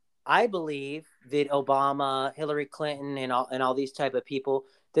 I believe that Obama, Hillary Clinton, and all these type of people,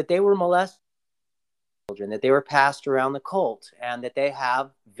 that they were molested children, that they were passed around the cult, and that they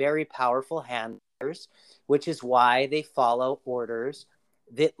have very powerful handlers, which is why they follow orders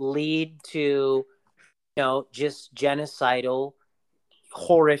that lead to, just genocidal,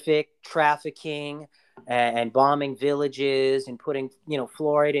 horrific trafficking and bombing villages and putting,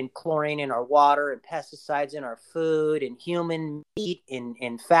 fluoride and chlorine in our water and pesticides in our food and human meat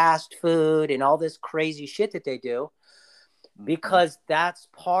in fast food and all this crazy shit that they do, because that's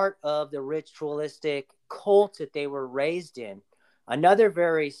part of the ritualistic cult that they were raised in. Another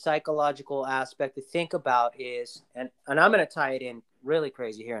very psychological aspect to think about is, and I'm going to tie it in really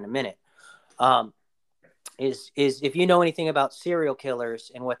crazy here in a minute, is if you know anything about serial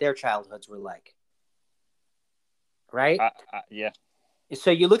killers and what their childhoods were like. Right? Yeah. So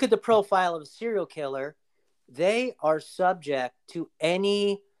you look at the profile of a serial killer, they are subject to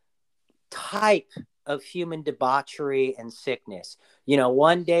any type of human debauchery and sickness.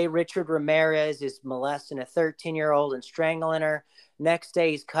 One day Richard Ramirez is molesting a 13-year-old and strangling her. Next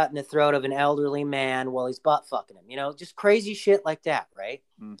day he's cutting the throat of an elderly man while he's butt fucking him. Just crazy shit like that, right?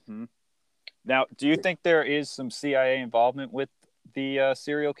 Now, do you think there is some CIA involvement with the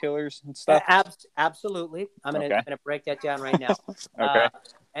serial killers and stuff? Absolutely. I'm Okay. gonna break that down right now. Okay.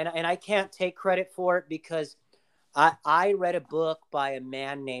 And I can't take credit for it because I read a book by a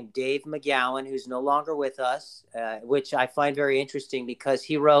man named Dave McGowan, who's no longer with us, which I find very interesting because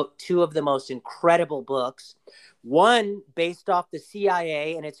he wrote two of the most incredible books. One based off the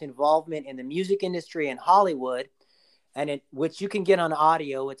CIA and its involvement in the music industry in Hollywood, which you can get on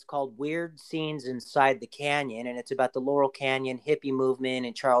audio. It's called Weird Scenes Inside the Canyon, and it's about the Laurel Canyon hippie movement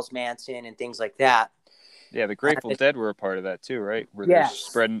and Charles Manson and things like that. Yeah, the Grateful Dead were a part of that too, right? Where they're Yes.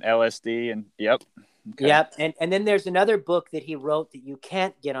 spreading LSD and yep. Okay. Yep. And then there's another book that he wrote that you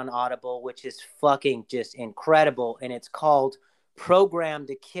can't get on Audible, which is fucking just incredible. And it's called Program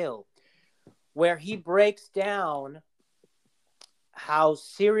to Kill, where he breaks down how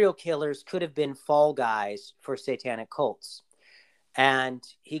serial killers could have been fall guys for satanic cults. And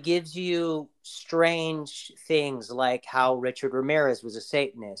he gives you strange things like how Richard Ramirez was a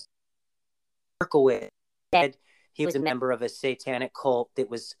Satanist. Berkowitz said he was a member of a satanic cult that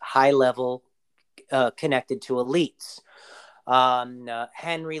was high level, connected to elites.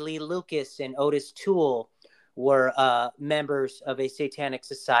 Henry Lee Lucas and Otis Toole were members of a satanic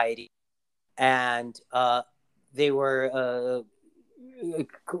society, and they were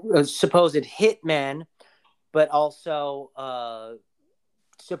supposed hitmen, but also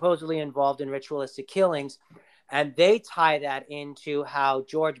supposedly involved in ritualistic killings. And they tie that into how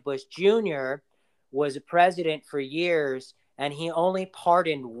George Bush Jr. was a president for years, and he only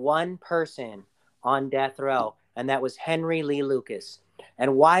pardoned one person on death row, and that was Henry Lee Lucas.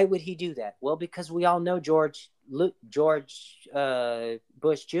 And why would he do that? Well, because we all know George Bush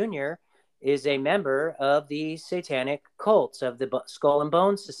Jr. is a member of the satanic cults of the Skull and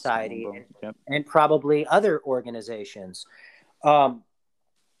Bones Society, and probably other organizations. So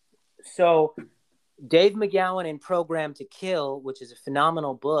Dave McGowan in Program to Kill, which is a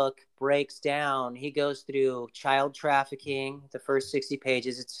phenomenal book, breaks down. He goes through child trafficking, the first 60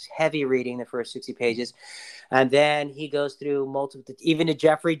 pages. It's heavy reading, the first 60 pages. And then he goes through multiple, even to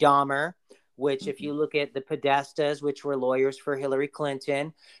Jeffrey Dahmer, which if you look at the Podestas, which were lawyers for Hillary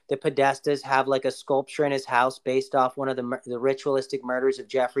Clinton, the Podestas have like a sculpture in his house based off one of the ritualistic murders of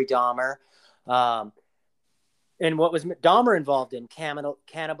Jeffrey Dahmer. And what was Dahmer involved in?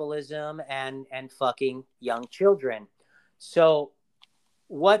 Cannibalism and fucking young children. So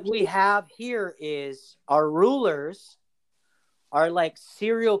what we have here is our rulers are like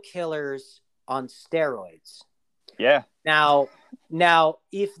serial killers on steroids. Yeah. Now,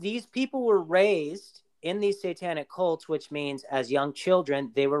 if these people were raised in these satanic cults, which means as young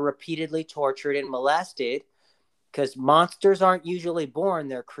children, they were repeatedly tortured and molested, because monsters aren't usually born,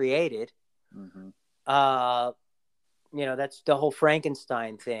 they're created. Mm-hmm. That's the whole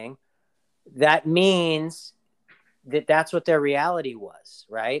Frankenstein thing. That means that that's what their reality was,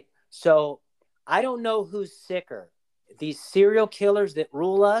 right? So I don't know who's sicker, these serial killers that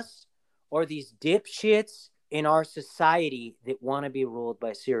rule us or these dipshits in our society that want to be ruled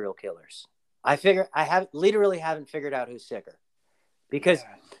by serial killers. I literally haven't figured out who's sicker, because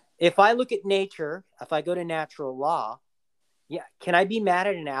if I look at nature, if I go to natural law, yeah, can I be mad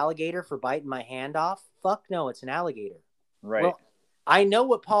at an alligator for biting my hand off? Fuck no, it's an alligator. Right. Well, I know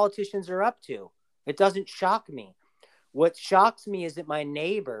what politicians are up to. It doesn't shock me. What shocks me is that my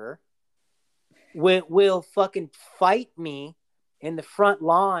neighbor will fucking fight me in the front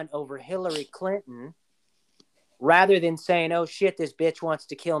lawn over Hillary Clinton, rather than saying, oh shit, this bitch wants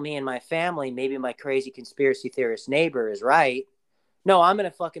to kill me and my family. Maybe my crazy conspiracy theorist neighbor is right. No, I'm going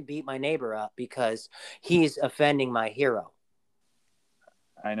to fucking beat my neighbor up because he's offending my hero.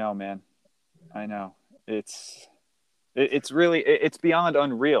 I know, man. I know. It's really, it's beyond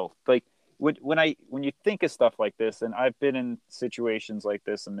unreal. Like when you think of stuff like this, and I've been in situations like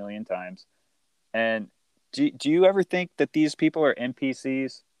this a million times, and do you ever think that these people are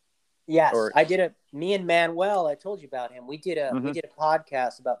NPCs? Yes, me and Manuel, I told you about him. We did a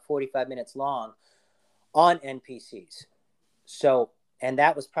podcast about 45 minutes long on NPCs. So, and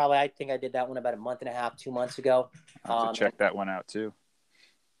that was probably, I think I did that one about a month and a half, 2 months ago. I'll have to check that one out too.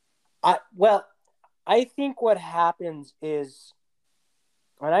 I think what happens is,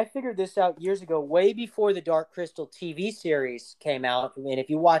 and I figured this out years ago, way before the Dark Crystal TV series came out. I mean, if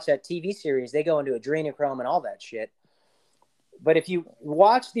you watch that TV series, they go into adrenochrome and all that shit. But if you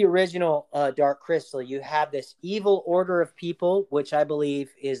watch the original Dark Crystal, you have this evil order of people, which I believe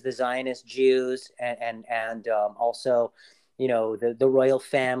is the Zionist Jews and also, the royal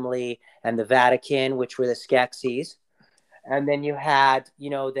family and the Vatican, which were the Skeksis. And then you had,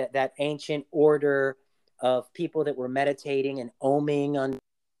 that ancient order of people that were meditating and oming on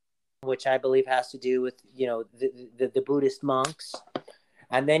which I believe has to do with, the Buddhist monks.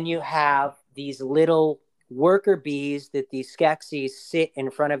 And then you have these little worker bees that these Skeksis sit in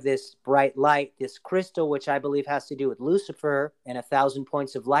front of this bright light, this crystal, which I believe has to do with Lucifer and 1,000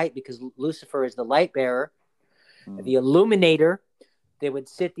 points of light, because Lucifer is the light bearer, the illuminator. They would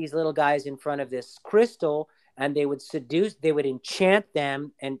sit these little guys in front of this crystal, and they would enchant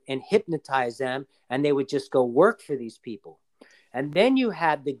them and hypnotize them, and they would just go work for these people. And then you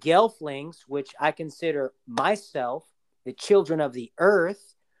had the Gelflings, which I consider myself the children of the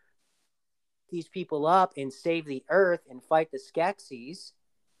earth, these people up and save the earth and fight the Skeksis.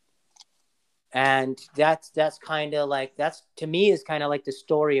 And that's kind of like, that's to me is kind of like the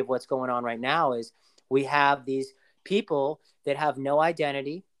story of what's going on right now. Is we have these people that have no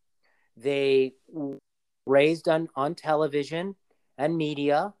identity. They raised on television and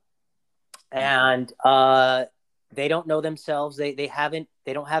media, and they don't know themselves. They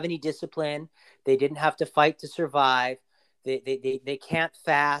don't have any discipline. They didn't have to fight to survive. They can't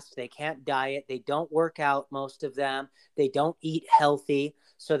fast. They can't diet. They don't work out, most of them. They don't eat healthy.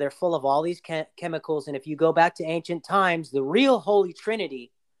 So they're full of all these chemicals. And if you go back to ancient times, the real Holy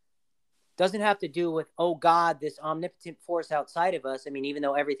Trinity doesn't have to do with, oh God, this omnipotent force outside of us. I mean, even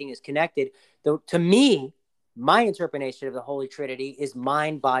though everything is connected, though, to me, my interpretation of the Holy Trinity is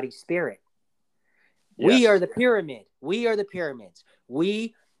mind, body, spirit. Yes. We are the pyramid. We are the pyramids.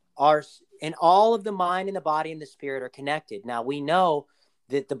 We are, and all of the mind and the body and the spirit are connected. Now, we know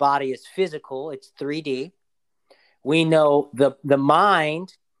that the body is physical. It's 3D. We know the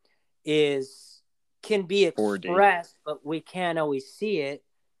mind can be expressed, 4D. But we can't always see it.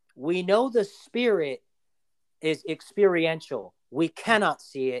 We know the spirit is experiential. We cannot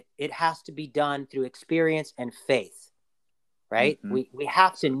see it. It has to be done through experience and faith, right? Mm-hmm. We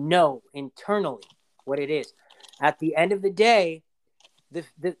have to know internally what it is. At the end of the day, the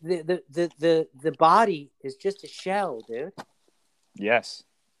body is just a shell, dude. Yes.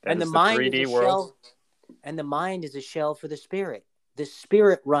 And the mind is a shell. And the mind is a shell for the spirit. The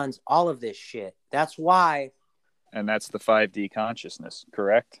spirit runs all of this shit. That's why. And that's the 5D consciousness,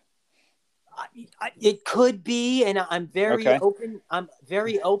 correct? It could be, and I'm very open. I'm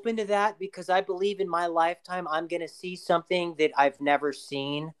very open to that, because I believe in my lifetime I'm going to see something that I've never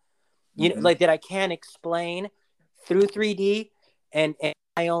seen, like that I can't explain through 3D. And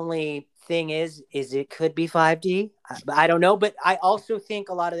my only thing is it could be 5D. I don't know, but I also think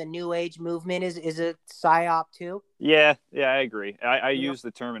a lot of the New Age movement is a psyop too. Yeah, I agree. I use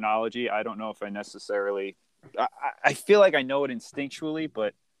the terminology. I don't know if I necessarily. I feel like I know it instinctually,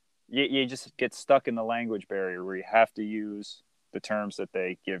 but you just get stuck in the language barrier where you have to use the terms that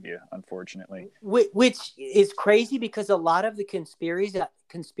they give you, unfortunately. Which is crazy, because a lot of the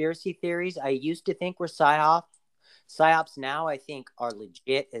conspiracy theories I used to think were psyops now I think are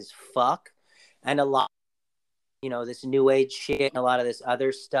legit as fuck. And a lot, this New Age shit and a lot of this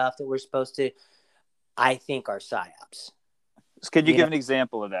other stuff that we're supposed to, I think, are psyops. Could you give an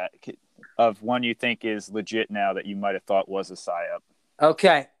example of that, of one you think is legit now that you might have thought was a psyop?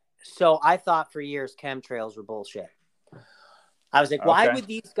 Okay. So I thought for years chemtrails were bullshit. I was like, why would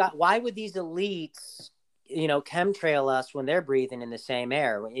these elites, chemtrail us when they're breathing in the same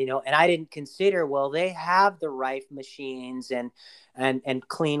air, and I didn't consider, well, they have the Rife machines and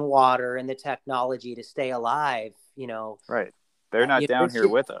clean water and the technology to stay alive, Right. They're not down here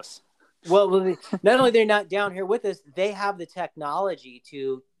with us. Well, not only they're not down here with us, they have the technology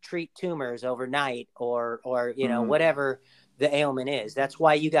to treat tumors overnight or whatever the ailment is. That's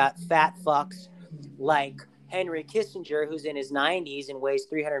why you got fat fucks like Henry Kissinger, who's in his 90s and weighs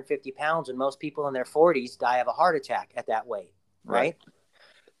 350 pounds, and most people in their 40s die of a heart attack at that weight, right?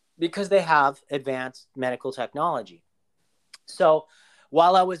 Because they have advanced medical technology. So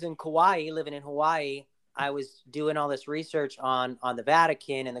while I was in Kauai, living in Hawaii, I was doing all this research on the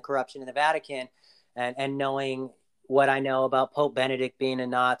Vatican and the corruption in the Vatican, and knowing what I know about Pope Benedict being a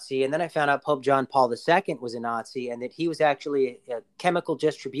Nazi. And then I found out Pope John Paul II was a Nazi, and that he was actually chemical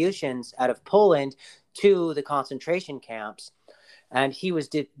distributions out of Poland to the concentration camps. And he was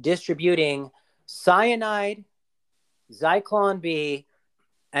distributing cyanide, Zyklon B,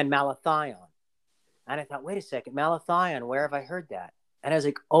 and malathion. And I thought, wait a second, malathion, where have I heard that? And I was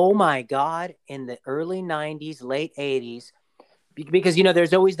like, oh my God, in the early 90s, late 80s, because,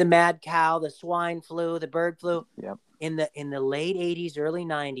 there's always the mad cow, the swine flu, the bird flu. Yep. In the late 80s, early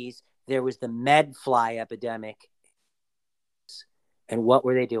 90s, there was the med fly epidemic. And what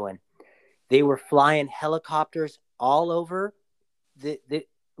were they doing? They were flying helicopters all over the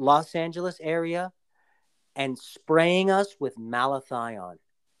Los Angeles area and spraying us with malathion.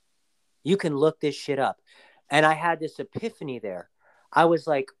 You can look this shit up. And I had this epiphany there. I was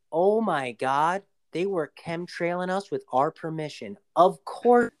like, oh my God, they were chemtrailing us with our permission. Of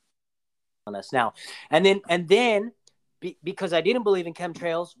course, on us now. And then because I didn't believe in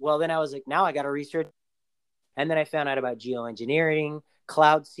chemtrails, well, then I was like, now I got to research. And then I found out about geoengineering,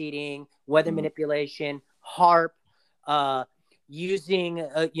 cloud seeding, weather manipulation, HARP, using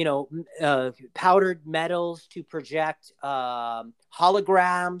powdered metals to project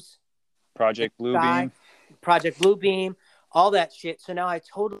holograms. Project Bluebeam. Project Bluebeam, all that shit. So now I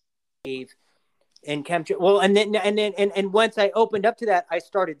totally believe in chemtrails. Well, and once I opened up to that, I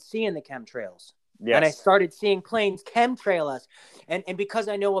started seeing the chemtrails. Yes. And I started seeing planes chemtrail us. And because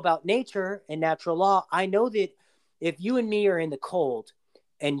I know about nature and natural law, I know that if you and me are in the cold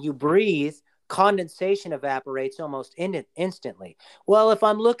and you breathe, condensation evaporates almost instantly. Well, if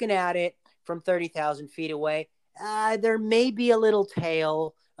I'm looking at it from 30,000 feet away, there may be a little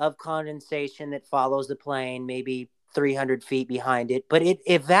tail of condensation that follows the plane, maybe 300 feet behind it, but it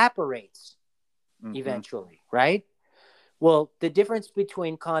evaporates eventually, right? Well, the difference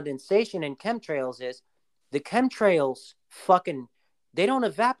between condensation and chemtrails is the chemtrails they don't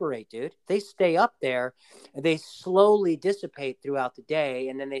evaporate, dude. They stay up there and they slowly dissipate throughout the day.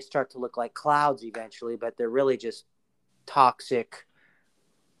 And then they start to look like clouds eventually, but they're really just toxic.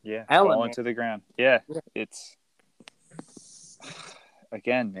 Yeah. Fall into the ground. Yeah. It's,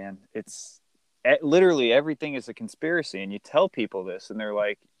 again, man, it's literally everything is a conspiracy. And you tell people this and they're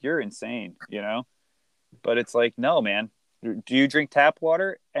like, you're insane, you know? But it's like, no, man. Do you drink tap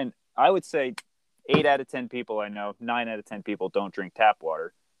water? And I would say 8 out of 10 people I know, 9 out of 10 people don't drink tap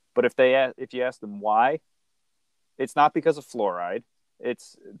water. But if you ask them why, it's not because of fluoride.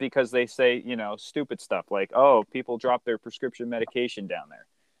 It's because they say, stupid stuff like, oh, people drop their prescription medication down there.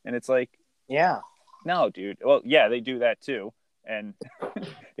 And it's like, yeah, no, dude. Well, yeah, they do that too. And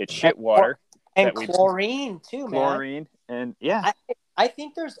it's shit water. And chlorine too, man. Chlorine. And yeah. I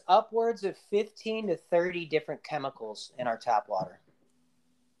think there's upwards of 15 to 30 different chemicals in our tap water.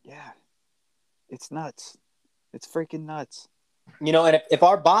 Yeah. It's nuts. It's freaking nuts. And if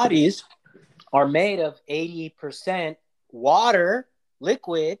our bodies are made of 80% water,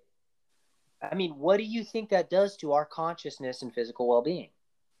 liquid, I mean, what do you think that does to our consciousness and physical well-being?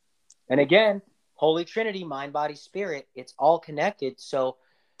 And again, Holy Trinity, mind, body, spirit, it's all connected. So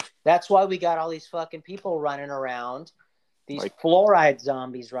that's why we got all these fucking people running around. These fluoride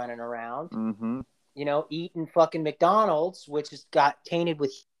zombies running around, eating fucking McDonald's, which has got tainted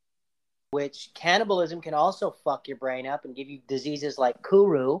with, which cannibalism can also fuck your brain up and give you diseases like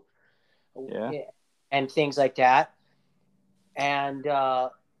Kuru and things like that. And,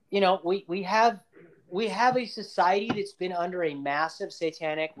 we have a society that's been under a massive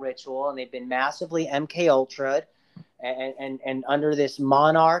satanic ritual, and they've been massively MK Ultra'd and under this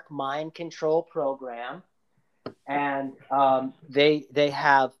monarch mind control program. And they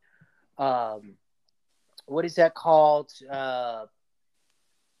have what is that called?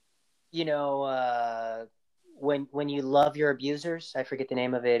 When you love your abusers, I forget the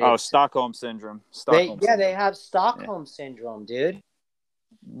name of it. Stockholm syndrome. They have Stockholm syndrome, dude.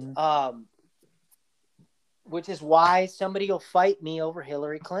 Which is why somebody will fight me over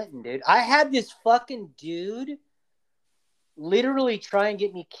Hillary Clinton, dude. I had this fucking dude literally try and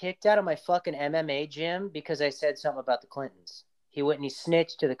get me kicked out of my fucking MMA gym because I said something about the Clintons. He went and he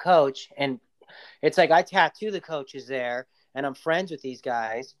snitched to the coach, and it's like I tattoo the coaches there, and I'm friends with these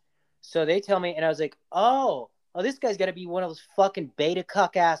guys. So they tell me, and I was like, oh, this guy's got to be one of those fucking beta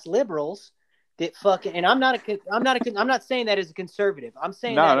cuck ass liberals that fucking. And I'm not saying that as a conservative. I'm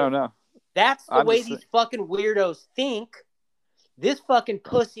saying no. That's the way these fucking weirdos think. This fucking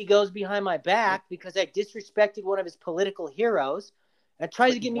pussy goes behind my back because I disrespected one of his political heroes and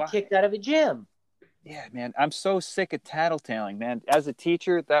tries to get me kicked out of a gym. Yeah, man. I'm so sick of tattletaling, man. As a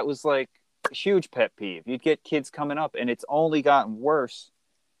teacher, that was like a huge pet peeve. You'd get kids coming up, and it's only gotten worse.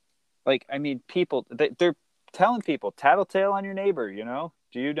 Like, I mean, people, they're telling people, tattletale on your neighbor,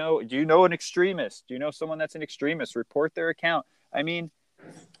 Do you know an extremist? Do you know someone that's an extremist? Report their account. I mean,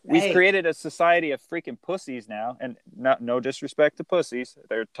 we've created a society of freaking pussies now, and no disrespect to pussies.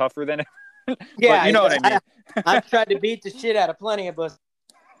 They're tougher than ever. Yeah, but you know what I mean. I've tried to beat the shit out of plenty of us.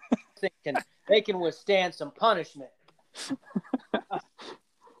 They can withstand some punishment.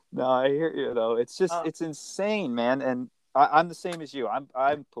 No, I hear you though. It's just it's insane, man. And I'm the same as you.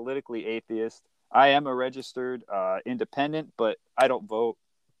 I'm politically atheist. I am a registered independent, but I don't vote.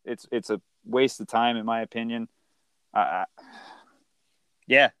 It's a waste of time, in my opinion.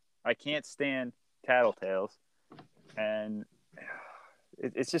 Yeah, I can't stand tattletales, and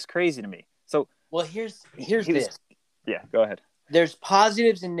it's just crazy to me. So, well, here's this. Yeah, go ahead. There's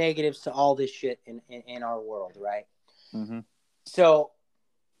positives and negatives to all this shit in our world, right? Mm-hmm. So,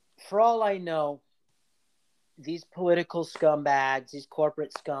 for all I know, these political scumbags, these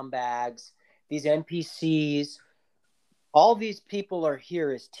corporate scumbags, these NPCs, all these people are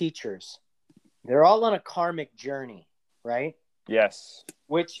here as teachers. They're all on a karmic journey, right? Yes.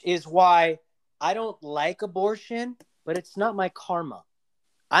 Which is why I don't like abortion, but it's not my karma.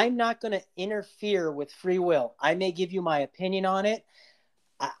 I'm not going to interfere with free will. I may give you my opinion on it.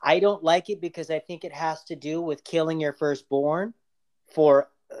 I don't like it because I think it has to do with killing your firstborn for,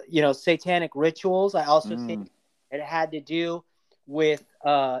 satanic rituals. I also think it had to do with,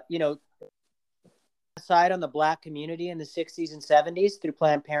 side on the black community in the 60s and 70s through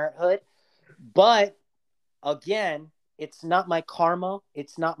Planned Parenthood. But again, it's not my karma.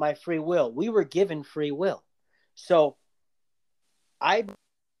 It's not my free will. We were given free will. So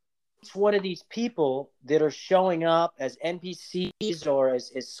it's one of these people that are showing up as NPCs or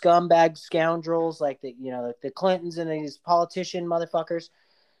as scumbag scoundrels like the Clintons and these politician motherfuckers.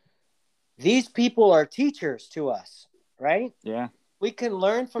 These people are teachers to us, right? Yeah. We can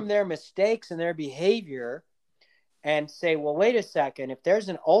learn from their mistakes and their behavior and say, well, wait a second. If there's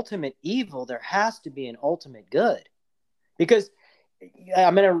an ultimate evil, there has to be an ultimate good. Because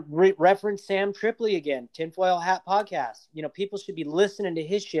I'm going to reference Sam Tripoli again, Tinfoil Hat Podcast. People should be listening to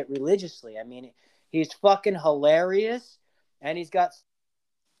his shit religiously. I mean, he's fucking hilarious, and he's got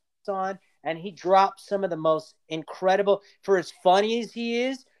on, and he drops some of the most incredible. For as funny as he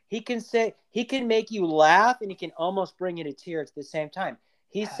is, he can make you laugh, and he can almost bring you to tears at the same time.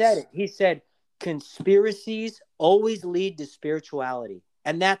 He said it. He said, conspiracies always lead to spirituality,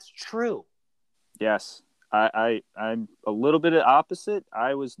 and that's true. Yes. I'm a little bit opposite.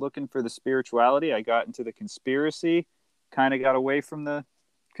 I was looking for the spirituality. I got into the conspiracy, kind of got away from the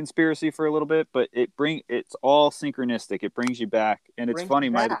conspiracy for a little bit, but it's all synchronistic. It brings you back. And it's funny.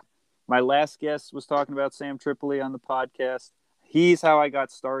 My last guest was talking about Sam Tripoli on the podcast. He's how I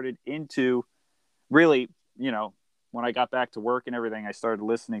got started into really, when I got back to work and everything, I started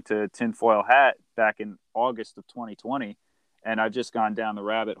listening to Tinfoil Hat back in August of 2020. And I've just gone down the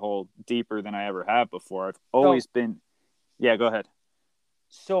rabbit hole deeper than I ever have before. I've always been. Yeah, go ahead.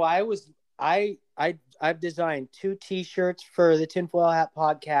 So I've designed 2 T-shirts for the Tinfoil Hat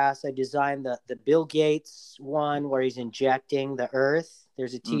Podcast. I designed the Bill Gates one where he's injecting the Earth.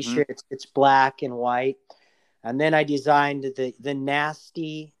 There's a T-shirt. It's black and white. And then I designed the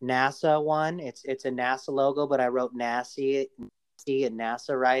nasty NASA one. It's a NASA logo, but I wrote nasty and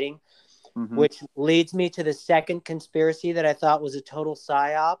NASA writing. Which leads me to the second conspiracy that I thought was a total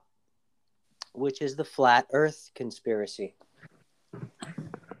psyop, which is the flat Earth conspiracy.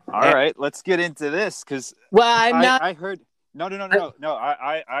 All right, let's get into this because I heard no.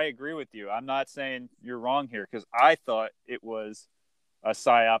 I agree with you. I'm not saying you're wrong here because I thought it was a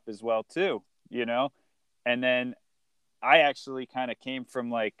psyop as well too. And then I actually kind of came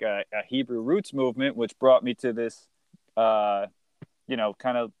from like a Hebrew roots movement, which brought me to this.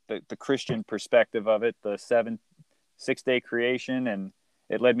 Kind of the Christian perspective of it, the 6-day creation. And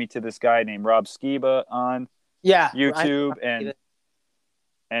it led me to this guy named Rob Skiba on YouTube.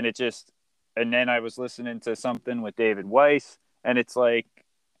 And it just, and then I was listening to something with David Weiss, and it's like,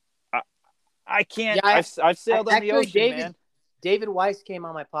 I can't, I've sailed on the ocean, man. David Weiss came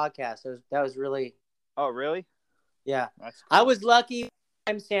on my podcast. That was really. Oh, really? Yeah. That's cool. I was lucky.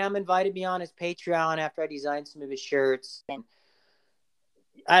 Sam invited me on his Patreon after I designed some of his shirts. And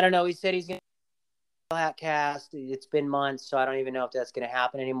I don't know. He said he's going to hat cast. It's been months, so I don't even know if that's going to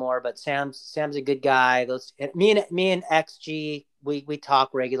happen anymore. But Sam's a good guy. Me and XG, we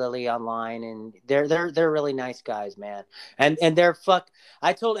talk regularly online, and they're really nice guys, man. And they're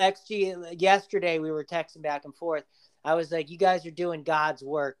I told XG yesterday, we were texting back and forth. I was like, you guys are doing God's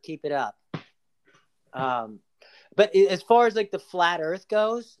work. Keep it up. But as far as like the flat Earth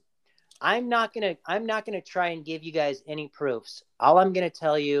goes, I'm not gonna try and give you guys any proofs. All I'm gonna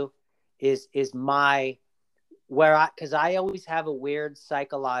tell you is because I always have a weird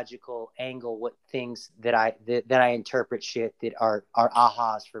psychological angle with things that I interpret shit that are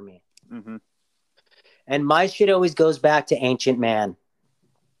ahas for me. And my shit always goes back to ancient man.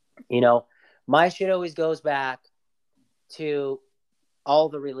 My shit always goes back to all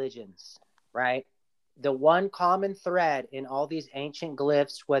the religions, right? The one common thread in all these ancient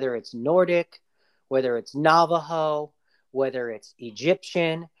glyphs, whether it's Nordic, whether it's Navajo, whether it's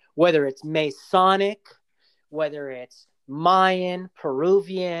Egyptian, whether it's Masonic, whether it's Mayan,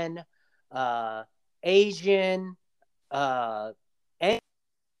 Peruvian, Asian,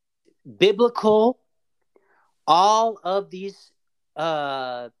 biblical, all of these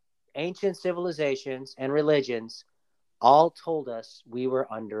ancient civilizations and religions all told us we were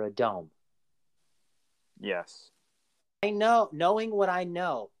under a dome. Yes. Knowing what I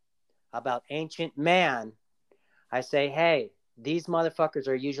know, about ancient man, I say, hey, these motherfuckers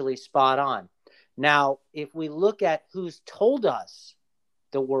are usually spot on. Now, if we look at who's told us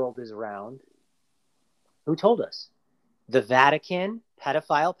the world is round, who told us? The Vatican,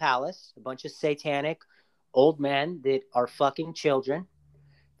 pedophile palace, a bunch of satanic old men that are fucking children,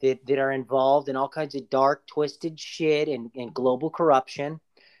 that are involved in all kinds of dark, twisted shit and global corruption,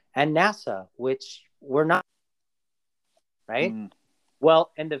 and NASA, which we're not, right?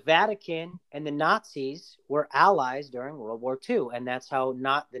 Well, and the Vatican and the Nazis were allies during World War II, and that's how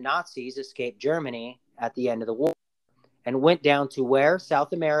the Nazis escaped Germany at the end of the war and went down to where?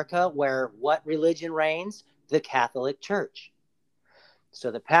 South America, where what religion reigns? The Catholic Church.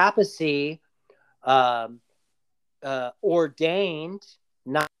 So the papacy ordained,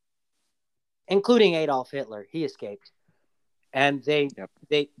 not including Adolf Hitler, he escaped, and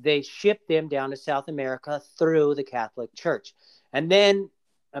they shipped them down to South America through the Catholic Church, and then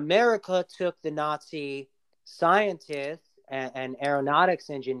America took the Nazi scientists and aeronautics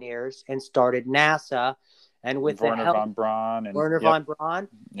engineers and started NASA, and with Werner the help von Braun and Werner von Braun,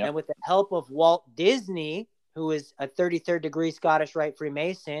 and with the help of Walt Disney, who is a 33rd degree Scottish Rite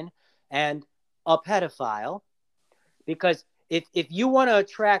Freemason and a pedophile, because if you want to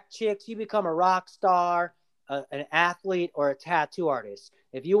attract chicks, you become a rock star, an athlete, or a tattoo artist.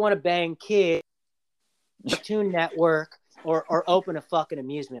 If you want to bang kids, Cartoon Network, or open a fucking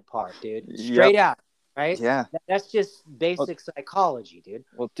amusement park, dude. Straight out, right? Yeah. That's just basic psychology, dude.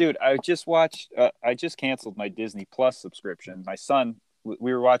 Well, dude, I just canceled my Disney Plus subscription. My son,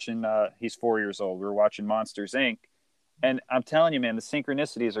 we were watching, he's 4 years old. We were watching Monsters, Inc. And I'm telling you, man, the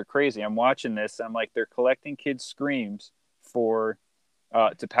synchronicities are crazy. I'm watching this. I'm like, they're collecting kids' screams to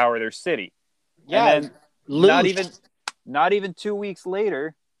power their city. Yeah. And then not even 2 weeks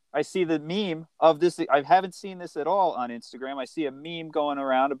later, I see the meme of this. I haven't seen this at all on Instagram. I see a meme going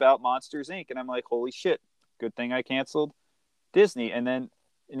around about Monsters, Inc. And I'm like, holy shit, good thing I canceled Disney. And then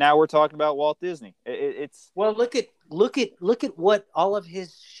now we're talking about Walt Disney. It's well, look at what all of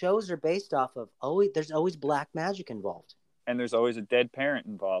his shows are based off of. There's always black magic involved. And there's always a dead parent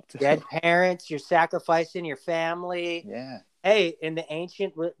involved. Dead parents, you're sacrificing your family. Yeah. Hey, in the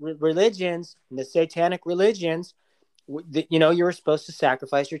ancient religions, in the satanic religions, you know, you were supposed to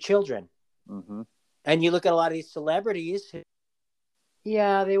sacrifice your children. Mm-hmm. And you look at a lot of these celebrities,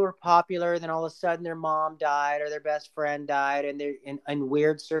 yeah, they were popular, then all of a sudden their mom died or their best friend died, and they're in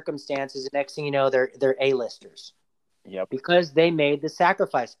weird circumstances. The next thing you know, they're A-listers. Yep. Because they made the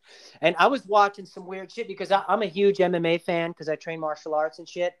sacrifice. And I was watching some weird shit because I'm a huge MMA fan because I train martial arts and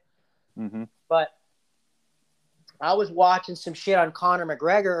shit. Mm-hmm. But I was watching some shit on Conor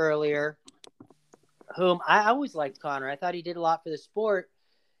McGregor earlier, whom I always liked Conor. I thought he did a lot for the sport.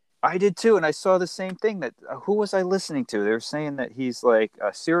 I did too, and I saw the same thing. That who was I listening to? They were saying that he's like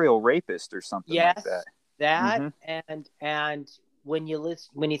a serial rapist or something like that. And when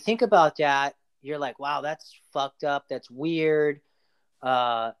you think about that, you're like, wow, that's fucked up. That's weird.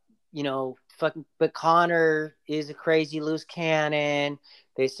 You know, fucking. But Conor is a crazy loose cannon.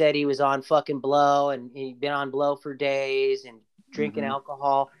 They said he was on fucking blow, and he'd been on blow for days and drinking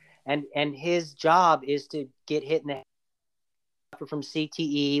alcohol. And his job is to get hit in the head from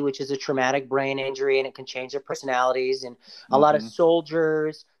CTE, which is a traumatic brain injury, and it can change their personalities. And a lot of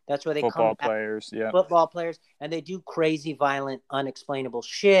soldiers, that's where they football players, and they do crazy, violent, unexplainable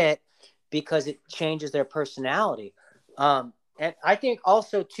shit because it changes their personality. And I think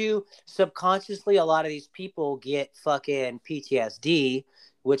also too, subconsciously, a lot of these people get fucking PTSD,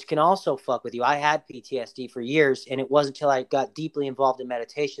 which can also fuck with you. I had PTSD for years, and it wasn't until I got deeply involved in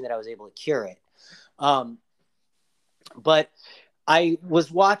meditation that I was able to cure it. But I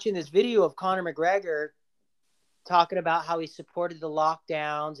was watching this video of Conor McGregor talking about how he supported the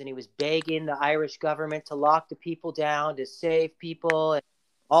lockdowns, and he was begging the Irish government to lock the people down to save people and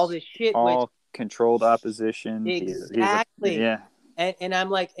all this shit. All controlled opposition. Exactly. And I'm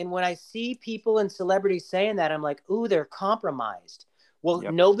like, and when I see people and celebrities saying that, I'm like, ooh, they're compromised. Well,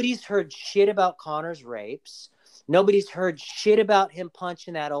 nobody's heard shit about Conor's rapes. Nobody's heard shit about him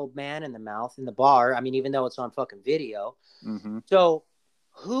punching that old man in the mouth in the bar. I mean, even though it's on fucking video. Mm-hmm. So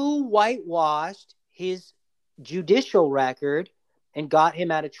who whitewashed his judicial record and got him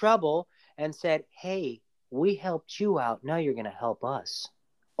out of trouble and said, hey, we helped you out. Now you're going to help us.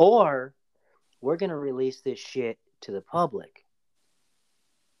 Or we're going to release this shit to the public.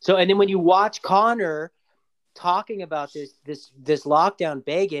 So, and then when you watch Conor talking about this lockdown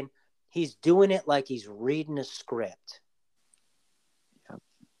begging, he's doing it like he's reading a script.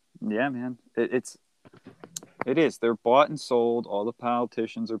 Yeah, man. It is. They're bought and sold. All the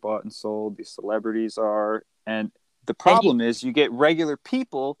politicians are bought and sold. These celebrities are. And the problem is you get regular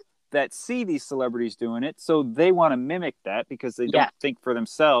people that see these celebrities doing it, so they want to mimic that because they don't think for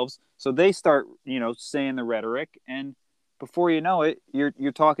themselves. So they start, saying the rhetoric, and before you know it,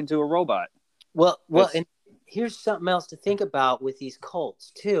 you're talking to a robot. Well, and here's something else to think about with these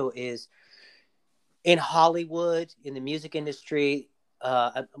cults too: is in Hollywood, in the music industry.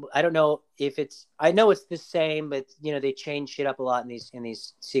 I don't know if I know it's the same, but they change shit up a lot in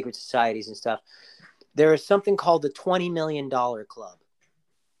these secret societies and stuff. There is something called the $20 million club.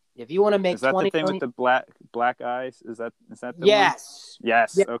 If you want to make, is that 20 the thing million... with the black eyes? Is that the yes, one?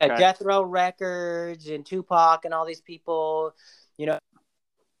 Yes. Yeah, okay. Death Row Records and Tupac and all these people,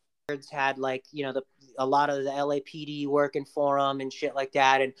 had a lot of the LAPD working for them and shit like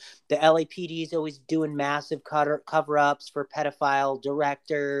that, and the LAPD is always doing massive cover-ups for pedophile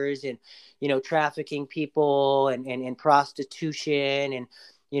directors and trafficking people and prostitution, and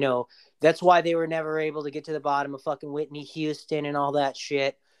that's why they were never able to get to the bottom of fucking Whitney Houston and all that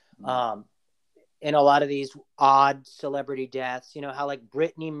shit. And a lot of these odd celebrity deaths, how like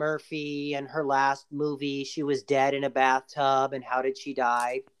Brittany Murphy and her last movie, she was dead in a bathtub. And how did she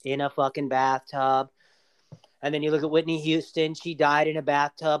die? In a fucking bathtub. And then you look at Whitney Houston, she died in a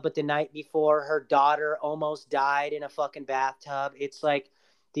bathtub, but the night before her daughter almost died in a fucking bathtub. It's like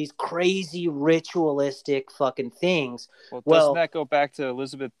these crazy ritualistic fucking things. Well, doesn't that go back to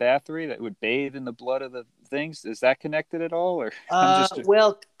Elizabeth Bathory that would bathe in the blood of the things? Is that connected at all? Or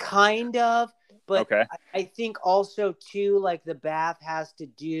well, kind of. But okay. I think also, too, like the bath has to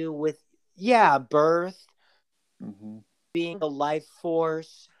do with, birth, being a life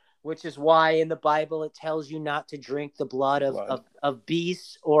force, which is why in the Bible it tells you not to drink the blood of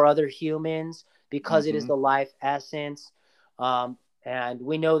beasts or other humans because it is the life essence. And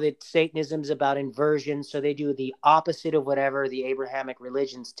we know that Satanism is about inversion, so they do the opposite of whatever the Abrahamic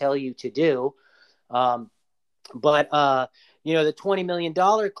religions tell you to do. But the $20 million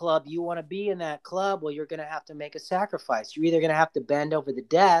club, you want to be in that club, well, you're going to have to make a sacrifice. You're either going to have to bend over the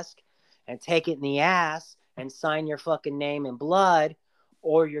desk and take it in the ass and sign your fucking name in blood,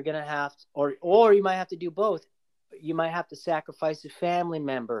 or you're going to have to, or you might have to do both. You might have to sacrifice a family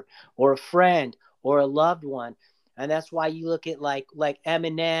member or a friend or a loved one. And that's why you look at like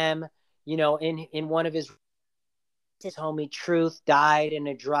Eminem, in one of his homie Truth died in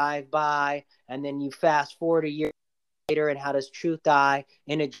a drive-by, and then you fast forward a year later, and how does Truth die?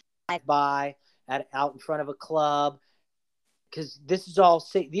 In a drive-by out in front of a club. Because these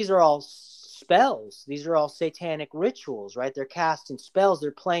are all spells. These are all satanic rituals, right? They're casting spells.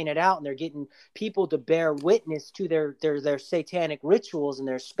 They're playing it out, and they're getting people to bear witness to their satanic rituals and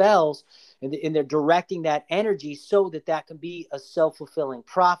their spells, and they're directing that energy so that can be a self-fulfilling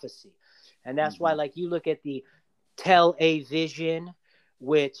prophecy. And that's why, like, you look at the Tell-A-Vision,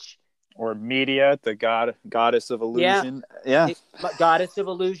 or media, the goddess of illusion. Yeah. Goddess of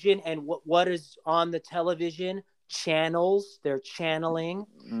illusion. And what is on the television? Channels. They're channeling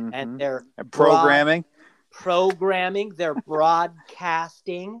and they're programming. They're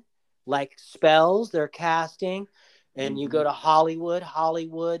broadcasting like spells. They're casting. And you go to Hollywood,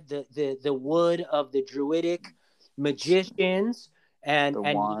 the wood of the druidic magicians and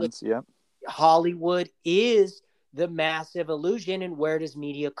wands. Yep. Hollywood is the massive illusion. And where does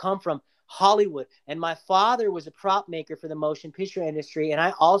media come from? Hollywood. And my father was a prop maker for the motion picture industry, and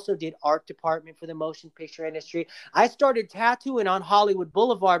I also did art department for the motion picture industry. I started tattooing on Hollywood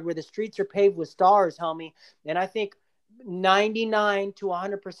Boulevard where the streets are paved with stars, homie. And I think 99 to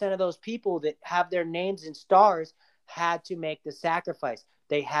 100% of those people that have their names in stars had to make the sacrifice.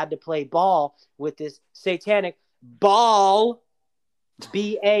 They had to play ball with this satanic Baal,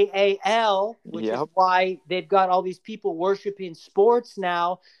 Baal, which is why they've got all these people worshiping sports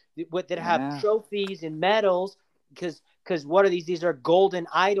now that have trophies and medals, because what are these? These are golden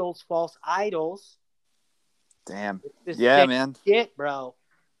idols, false idols. Damn. Yeah, man. Shit, bro.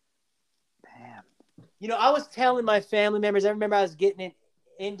 Damn. I was telling my family members, I remember I was getting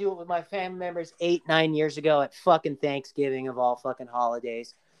into it with my family members 8-9 years ago at fucking Thanksgiving of all fucking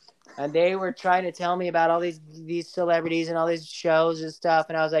holidays. And they were trying to tell me about all these celebrities and all these shows and stuff.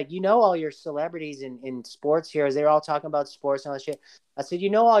 And I was like, all your celebrities in sports heroes, they were all talking about sports and all that shit. I said,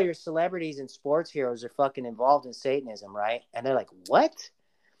 all your celebrities and sports heroes are fucking involved in Satanism, right? And they're like, what?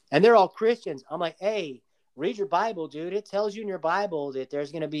 And they're all Christians. I'm like, hey, read your Bible, dude. It tells you in your Bible that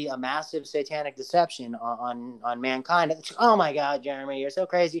there's going to be a massive satanic deception on mankind. Oh my God, Jeremy, you're so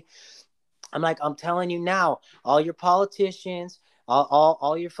crazy. I'm like, I'm telling you now, all your politicians,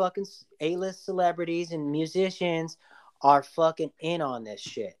 all your fucking A-list celebrities and musicians are fucking in on this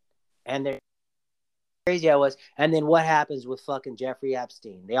shit. And they're crazy I was. And then what happens with fucking Jeffrey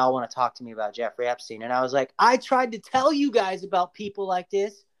Epstein? They all want to talk to me about Jeffrey Epstein. And I was like, I tried to tell you guys about people like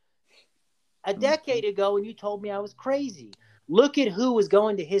this. a decade ago and you told me I was crazy. Look at who was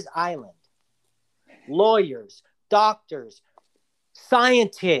going to his island. Lawyers, doctors,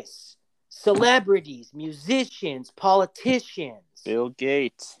 scientists, celebrities, musicians, politicians, Bill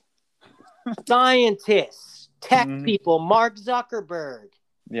Gates, scientists, tech people, Mark Zuckerberg.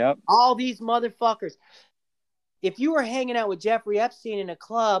 Yep. All these motherfuckers. If you were hanging out with Jeffrey Epstein in a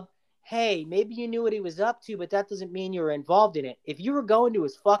club, hey, maybe you knew what he was up to, but that doesn't mean you were involved in it. If you were going to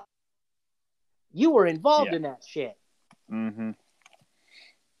his you were involved in that shit. Mm-hmm.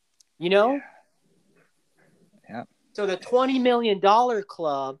 You know? Yeah. So the $20 million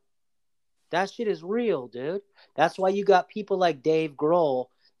club, that shit is real, dude. That's why you got people like Dave Grohl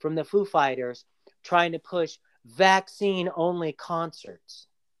from the Foo Fighters trying to push vaccine-only concerts.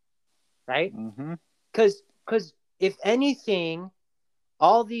 Right? Mm-hmm. Because if anything,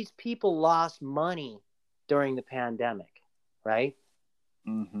 all these people lost money during the pandemic, right?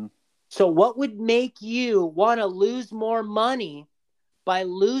 Mm-hmm. So what would make you want to lose more money by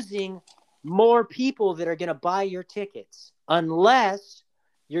losing more people that are going to buy your tickets? Unless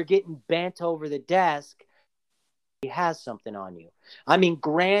you're getting bent over the desk, he has something on you. I mean,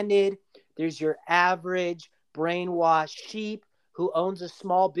 granted, there's your average brainwashed sheep who owns a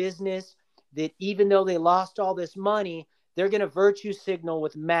small business that even though they lost all this money, they're going to virtue signal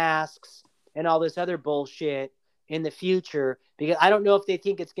with masks and all this other bullshit in the future, because I don't know if they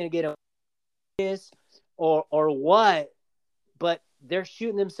think it's going to get this or what, but they're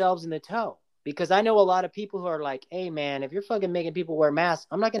shooting themselves in the toe. Because I know a lot of people who are like, hey, man, if you're fucking making people wear masks,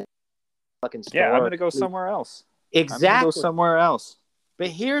 I'm not going to fucking store. Yeah, I'm going to go somewhere else. Exactly. I'm going to go somewhere else. But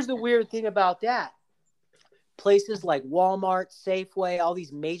here's the weird thing about that. Places like Walmart, Safeway, all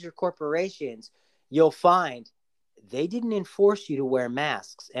these major corporations, you'll find they didn't enforce you to wear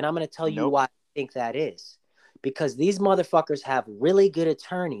masks. And I'm going to tell you why I think that is. Because these motherfuckers have really good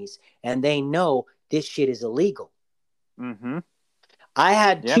attorneys and they know this shit is illegal. Mm-hmm. I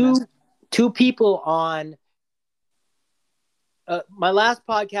had two people on my last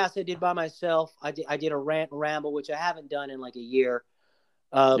podcast I did by myself. I did a rant and ramble, which I haven't done in like a year.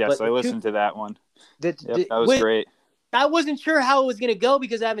 Yes, I listened to that one. That was great. I wasn't sure how it was going to go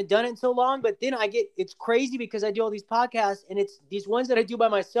because I haven't done it in so long. But then it's crazy because I do all these podcasts and it's these ones that I do by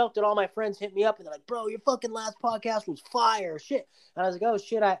myself that all my friends hit me up and they're like, bro, your fucking last podcast was fire, shit. And I was like, oh,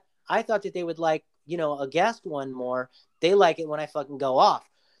 shit. I thought that they would like, a guest one more. They like it when I fucking go off.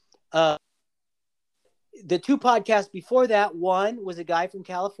 The two podcasts before that, one was a guy from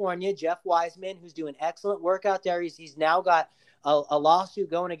California, Jeff Wiseman, who's doing excellent work out there. He's now got a lawsuit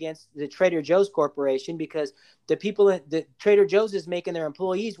going against the Trader Joe's Corporation because the Trader Joe's is making their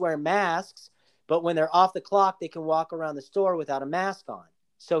employees wear masks, but when they're off the clock, they can walk around the store without a mask on.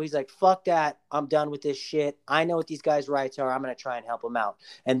 So he's like, fuck that. I'm done with this shit. I know what these guys' rights are. I'm going to try and help them out.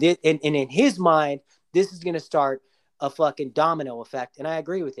 And in his mind, this is going to start a fucking domino effect. And I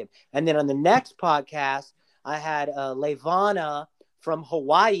agree with him. And then on the next podcast, I had Levana from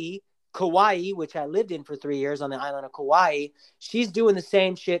Hawaii, Kauai, which I lived in for 3 years on the island of Kauai. She's doing the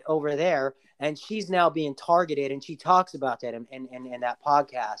same shit over there. And she's now being targeted. And she talks about that in that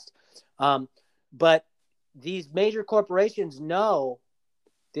podcast. But these major corporations know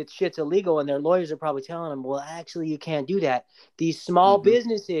that shit's illegal. And their lawyers are probably telling them, well, actually, you can't do that. These small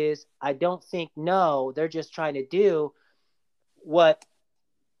businesses, I don't think know. They're just trying to do what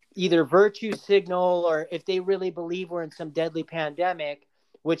either virtue signal or if they really believe we're in some deadly pandemic,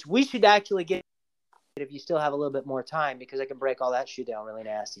 which we should actually get if you still have a little bit more time, because I can break all that shit down really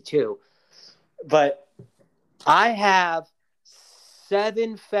nasty too. But I have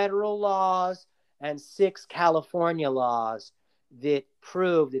 7 federal laws and 6 California laws that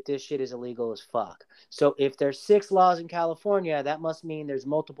prove that this shit is illegal as fuck. So if there's 6 laws in California, that must mean there's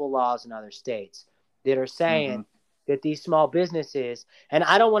multiple laws in other states that are saying that these small businesses, and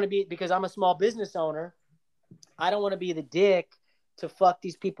I don't want to be, because I'm a small business owner, I don't want to be the dick to fuck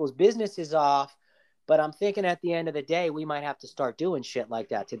these people's businesses off, but I'm thinking at the end of the day, we might have to start doing shit like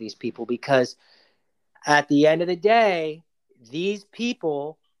that to these people, because at the end of the day, these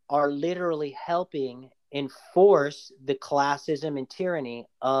people are literally helping enforce the classism and tyranny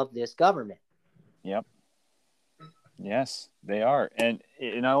of this government. Yep. Yes, they are. And,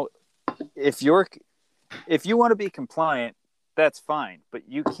 if you want to be compliant, that's fine, but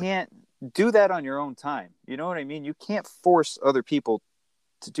you can't do that on your own time. You know what I mean? You can't force other people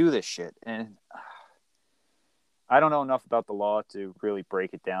to do this shit. And I don't know enough about the law to really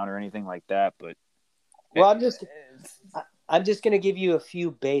break it down or anything like that, but well, I'm just going to give you a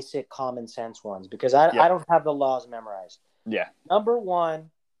few basic common sense ones because I don't have the laws memorized. Yeah. Number 1,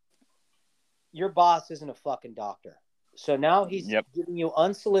 your boss isn't a fucking doctor. So now he's giving you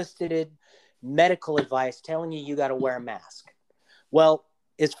unsolicited medical advice telling you got to wear a mask. Well,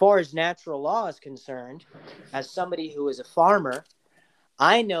 as far as natural law is concerned, as somebody who is a farmer,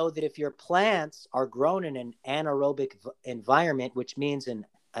 I know that if your plants are grown in an anaerobic environment, which means an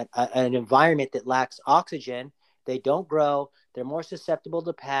environment that lacks oxygen, they don't grow, they're more susceptible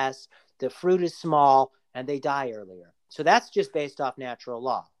to pests, the fruit is small, and they die earlier. So that's just based off natural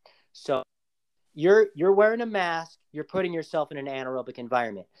law. So you're wearing a mask, you're putting yourself in an anaerobic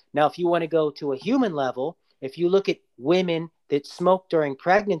environment. Now, if you want to go to a human level, if you look at women that smoke during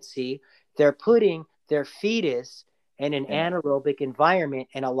pregnancy, they're putting their fetus in an anaerobic environment,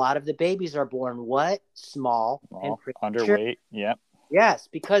 and a lot of the babies are born what? Small and premature. Underweight. Yep. Yes,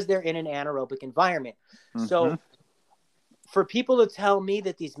 because they're in an anaerobic environment. So for people to tell me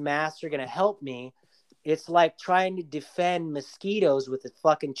that these masks are going to help me, it's like trying to defend mosquitoes with a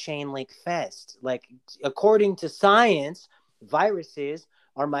fucking chain link fence. Like, according to science, viruses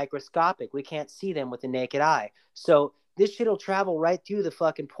are microscopic. We can't see them with the naked eye. So this shit will travel right through the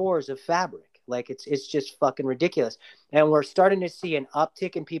fucking pores of fabric. Like, it's just fucking ridiculous. And we're starting to see an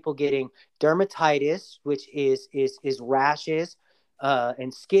uptick in people getting dermatitis, which is rashes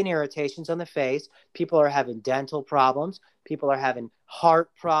and skin irritations on the face. People are having dental problems. People are having heart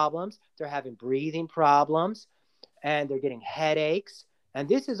problems. They're having breathing problems, and they're getting headaches. And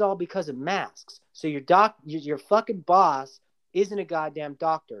this is all because of masks. So your fucking boss isn't a goddamn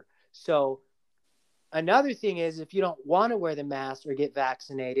doctor. So another thing is, if you don't want to wear the mask or get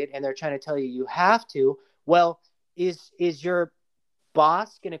vaccinated, and they're trying to tell you you have to, well, is your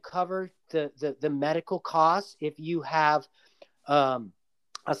boss going to cover the medical costs if you have a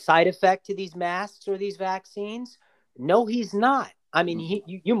side effect to these masks or these vaccines? No, he's not. I mean,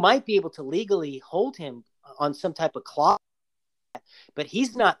 you might be able to legally hold him on some type of clause, but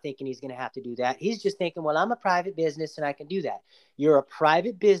he's not thinking he's going to have to do that. He's just thinking, well, I'm a private business and I can do that. You're a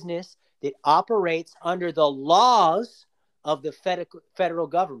private business that operates under the laws of the federal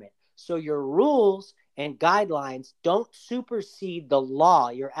government. So your rules and guidelines don't supersede the law.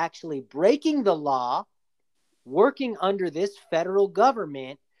 You're actually breaking the law, working under this federal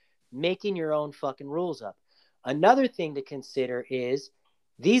government, making your own fucking rules up. Another thing to consider is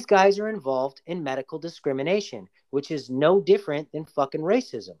these guys are involved in medical discrimination, which is no different than fucking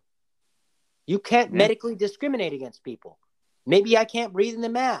racism. You can't medically discriminate against people. Maybe I can't breathe in the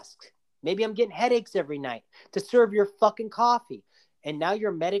mask. Maybe I'm getting headaches every night to serve your fucking coffee. And now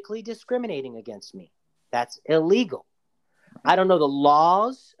you're medically discriminating against me. That's illegal. I don't know the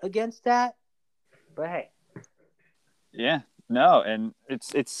laws against that, but hey. Yeah, no, and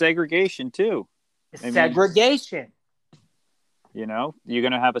it's segregation too. Segregation. You know, you're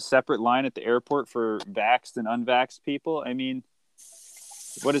going to have a separate line at the airport for vaxxed and unvaxxed people. I mean,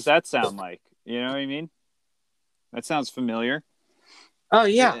 what does that sound like? You know what I mean? That sounds familiar. Oh,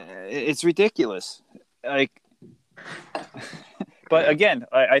 yeah. It's ridiculous. Like, but again,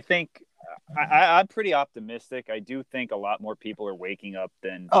 I think I'm pretty optimistic. I do think a lot more people are waking up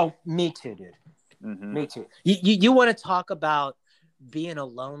than. Oh, me too, dude. Mm-hmm. Me too. You want to talk about being a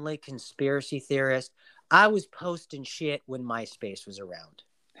lonely conspiracy theorist? I was posting shit when MySpace was around.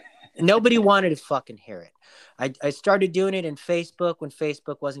 Nobody wanted to fucking hear it. I started doing it in Facebook when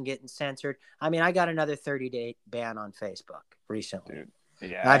Facebook wasn't getting censored. I mean, I got another 30-day ban on Facebook recently. Dude,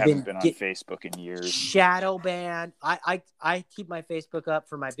 yeah, I haven't been on Facebook in years. Shadow ban. I keep my Facebook up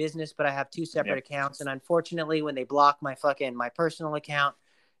for my business, but I have two separate accounts. And unfortunately, when they block my personal account,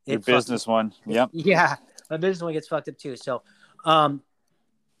 your business one. Yep. Yeah, my business one gets fucked up too. So,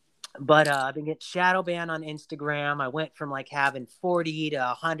 but I've been getting shadow banned on Instagram. I went from like having 40 to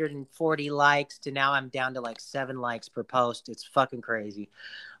 140 likes to now I'm down to like 7 likes per post. It's fucking crazy.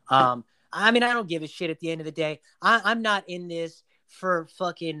 I mean, I don't give a shit at the end of the day. I'm not in this for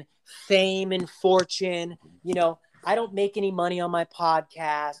fucking fame and fortune. You know, I don't make any money on my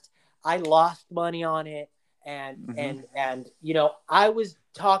podcast. I lost money on it. And you know, I was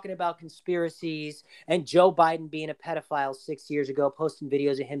talking about conspiracies and Joe Biden being a pedophile 6 years ago, posting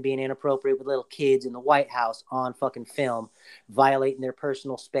videos of him being inappropriate with little kids in the White House on fucking film, violating their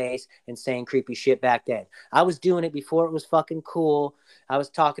personal space and saying creepy shit back then. I was doing it before it was fucking cool. I was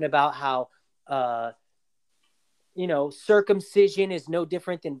talking about how, you know, circumcision is no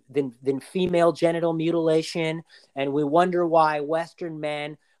different than female genital mutilation. And we wonder why Western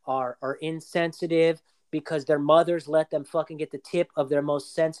men are insensitive, because their mothers let them fucking get the tip of their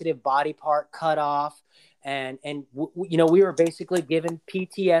most sensitive body part cut off. And you know, we were basically given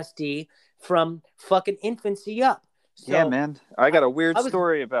PTSD from fucking infancy up. So, yeah, man. I got a weird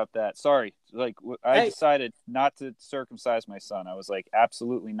story about that. Sorry. Like, I decided not to circumcise my son. I was like,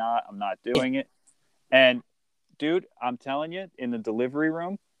 absolutely not. I'm not doing it. And, dude, I'm telling you, in the delivery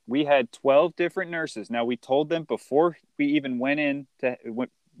room, We had 12 different nurses. Now, we told them before we even went in to,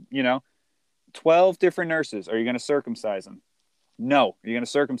 12 different nurses. Are you going to circumcise them? No. Are you going to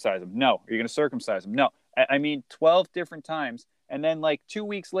circumcise them? No. Are you going to circumcise them? No. I mean, 12 different times. And then like 2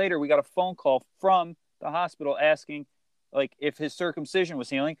 weeks later, we got a phone call from the hospital asking like if his circumcision was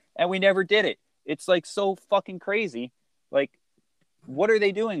healing, and we never did it. It's like so fucking crazy. Like, what are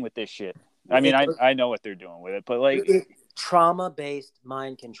they doing with this shit? I mean, I know what they're doing with it, but like trauma-based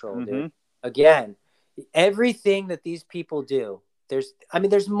mind control, mm-hmm. dude. Again, everything that these people do, there's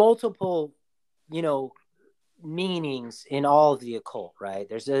multiple, meanings in all of the occult, right?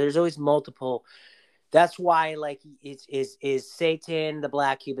 There's always multiple. That's why, like, is Satan the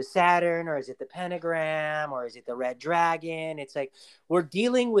black cube of Saturn, or is it the pentagram, or is it the red dragon? It's like we're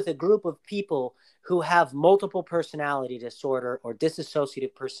dealing with a group of people who have multiple personality disorder or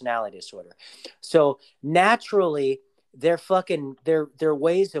dissociative personality disorder. So naturally, their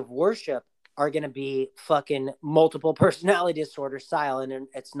ways of worship are going to be fucking multiple personality disorder style, and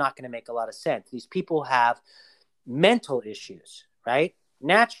it's not going to make a lot of sense. These people have mental issues, right?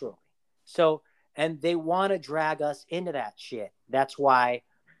 Naturally. So, and they want to drag us into that shit. That's why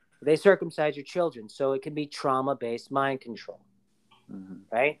they circumcise your children. So it can be trauma-based mind control,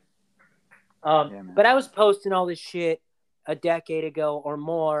 right? But I was posting all this shit a decade ago or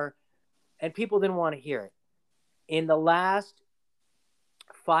more, and people didn't want to hear it. In the last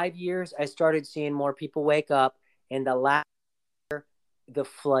 5 years, I started seeing more people wake up. In the last year, the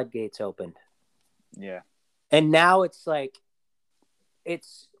floodgates opened. Yeah. And now it's like,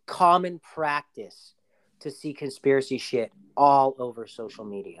 it's common practice to see conspiracy shit all over social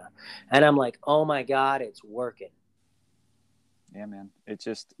media. And I'm like, oh my God, it's working. Yeah, man. It's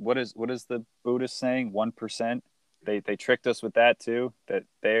just, what is the Buddhist saying? 1%. They tricked us with that too, that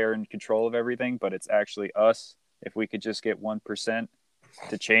they're in control of everything, but it's actually us. If we could just get 1%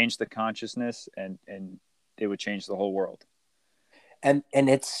 to change the consciousness, and it would change the whole world. And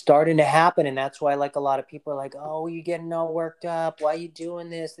it's starting to happen. And that's why, like, a lot of people are like, oh, you getting all worked up. Why are you doing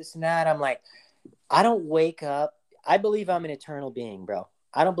this and that? I'm like, I don't wake up. I believe I'm an eternal being, bro.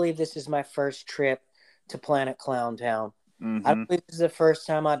 I don't believe this is my first trip to Planet Clown Town. Mm-hmm. I don't believe this is the first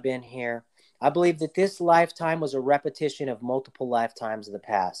time I've been here. I believe that this lifetime was a repetition of multiple lifetimes of the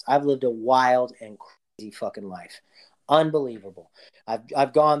past. I've lived a wild and crazy fucking life. Unbelievable.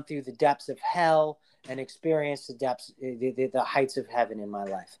 I've gone through the depths of hell and experienced the depths, the heights of heaven in my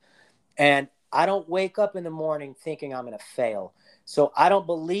life. And I don't wake up in the morning thinking I'm going to fail. So I don't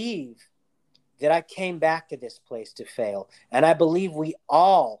believe that I came back to this place to fail. And I believe we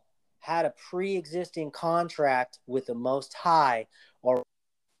all had a pre-existing contract with the Most High or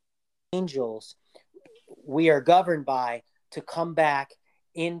angels we are governed by to come back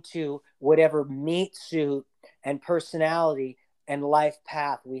into whatever meat suit and personality and life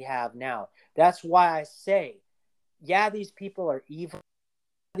path we have now. That's why I say, yeah, these people are evil.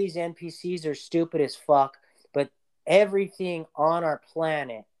 These NPCs are stupid as fuck, but everything on our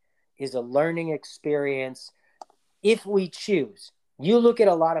planet is a learning experience if we choose. You look at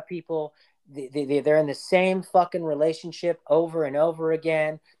a lot of people, they're in the same fucking relationship over and over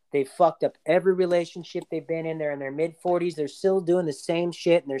again. They fucked up every relationship they've been in. They're in their mid-40s. They're still doing the same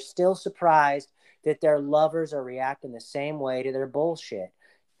shit, and they're still surprised that their lovers are reacting the same way to their bullshit.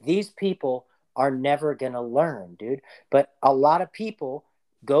 These people are never going to learn, dude. But a lot of people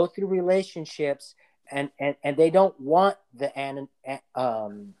go through relationships and they don't want the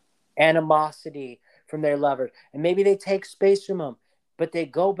animosity from their lovers. And maybe they take space from them, but they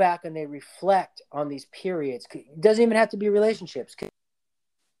go back and they reflect on these periods. It doesn't even have to be relationships. It could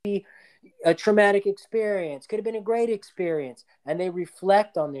be a traumatic experience. Could have been a great experience. And they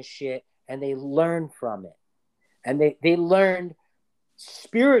reflect on this shit and they learn from it. And they learned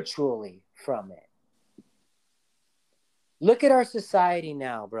spiritually from it. Look at our society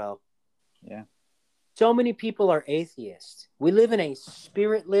now, bro. Yeah. So many people are atheists. We live in a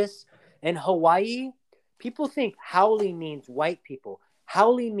spiritless, in Hawaii, people think haole means white people.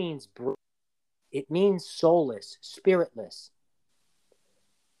 Haole means it means soulless, spiritless.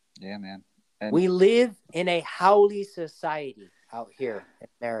 Yeah, man. And we live in a haole society out here in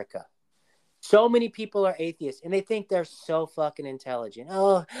America. So many people are atheists, and they think they're so fucking intelligent.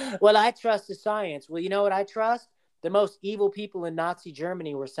 Oh, well, I trust the science. Well, you know what I trust? The most evil people in Nazi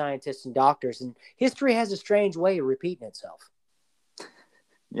Germany were scientists and doctors, and history has a strange way of repeating itself.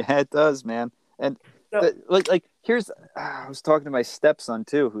 Yeah, it does, man. And here's, I was talking to my stepson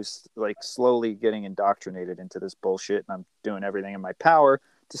too, who's like slowly getting indoctrinated into this bullshit, and I'm doing everything in my power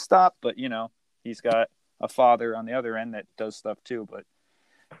to stop. But he's got a father on the other end that does stuff too. But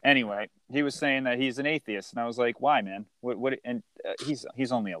Anyway, he was saying that he's an atheist, and I was like, "Why, man? What?" And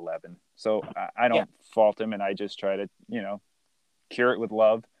he's only 11, so I Yeah. don't fault him, and I just try to cure it with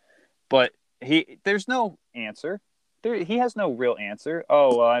love. But there's no answer. He has no real answer.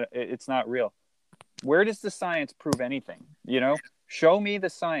 Oh, well, it's not real. Where does the science prove anything? Show me the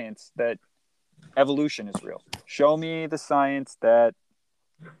science that evolution is real. Show me the science that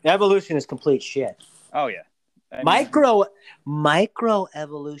Evolution is complete shit. oh yeah, I mean, micro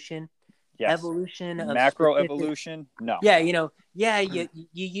evolution. yes. Evolution of Macro specific... evolution, no. Yeah, you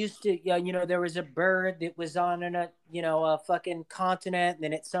used to, there was a bird that was on a fucking continent, and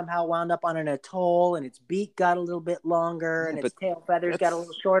then it somehow wound up on an atoll, and its beak got a little bit longer, and its tail feathers got a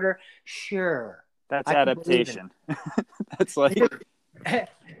little shorter. Sure, that's adaptation. That's like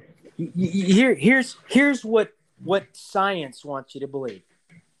here's what science wants you to believe.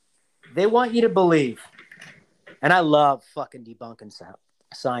 They want you to believe, and I love fucking debunking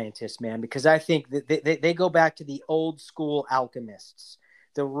scientists, man, because I think that they go back to the old school alchemists,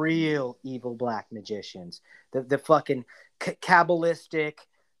 the real evil black magicians, the fucking Kabbalistic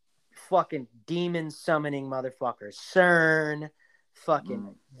fucking demon summoning motherfuckers, CERN,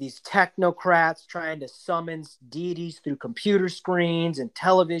 fucking these technocrats trying to summon deities through computer screens and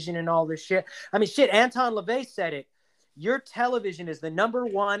television and all this shit. I mean, shit, Anton LaVey said it. Your television is the number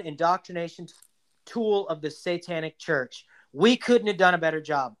one indoctrination tool of the satanic church. We couldn't have done a better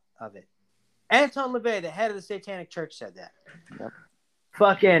job of it. Anton LaVey, the head of the Satanic Church, said that. Yep.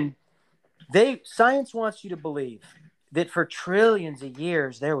 Fucking, science wants you to believe that for trillions of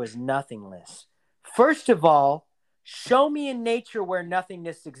years there was nothingness. First of all, show me in nature where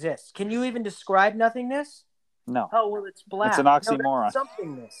nothingness exists. Can you even describe nothingness? No. Oh, well, it's black. It's an oxymoron. No,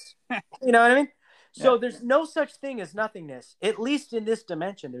 somethingness. You know what I mean? So there's no such thing as nothingness. At least in this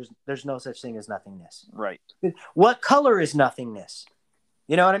dimension, there's no such thing as nothingness. Right. What color is nothingness?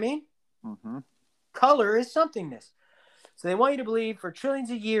 You know what I mean? Mm-hmm. Color is somethingness. So they want you to believe for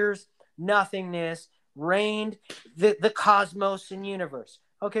trillions of years, nothingness reigned the cosmos and universe.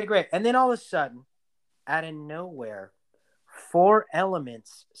 Okay, great. And then all of a sudden, out of nowhere, 4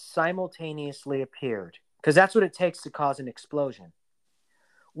 elements simultaneously appeared. Because that's what it takes to cause an explosion.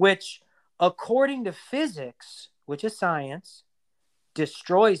 Which, according to physics, which is science,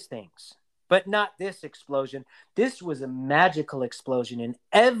 destroys things. But not this explosion. This was a magical explosion, and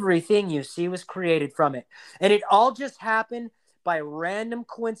everything you see was created from it. And it all just happened by random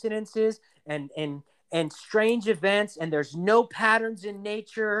coincidences and strange events, and there's no patterns in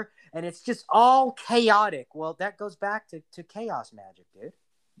nature, and it's just all chaotic. Well, that goes back to chaos magic, dude.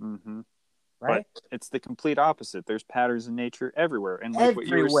 Mm-hmm. Right? But it's the complete opposite. There's patterns in nature everywhere. And like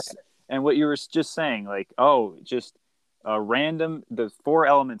everywhere. what you were just saying, like, just the 4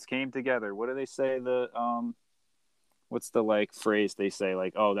 elements came together. What do they say? What's the phrase they say?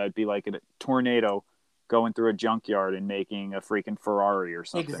 Like, that'd be like a tornado going through a junkyard and making a freaking Ferrari or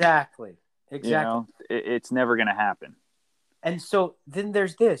something. Exactly. It's never going to happen. And so then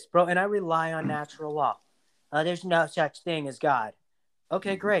there's this, bro. And I rely on natural law. There's no such thing as God.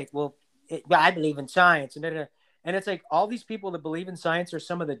 Okay, great. Well, I believe in science. And it's like all these people that believe in science are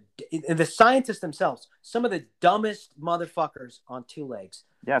some of the scientists themselves, some of the dumbest motherfuckers on 2 legs.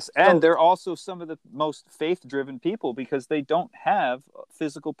 Yes, and they're also some of the most faith-driven people because they don't have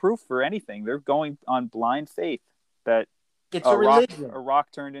physical proof for anything. They're going on blind faith that it's a religion. A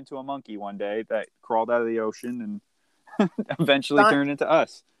rock turned into a monkey one day that crawled out of the ocean and eventually turned into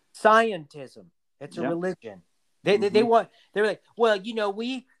us. Scientism. It's a religion. They're like, well,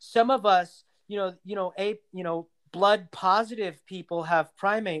 some of us, blood positive people have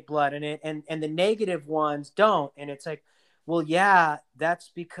primate blood in it, and the negative ones don't. And it's like, well, yeah,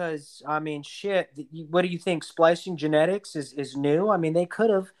 that's because, I mean, shit. What do you think? Splicing genetics is new? I mean, they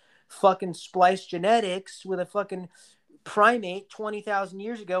could have fucking spliced genetics with a fucking primate 20,000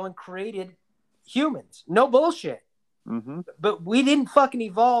 years ago and created humans. No bullshit. Mm-hmm. But we didn't fucking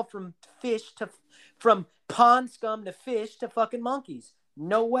evolve from pond scum to fish to fucking monkeys.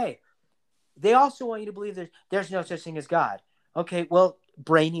 No way. They also want you to believe there's no such thing as God. Okay, well,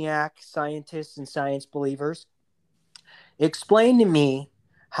 brainiac scientists and science believers, explain to me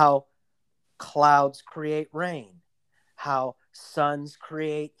how clouds create rain, how suns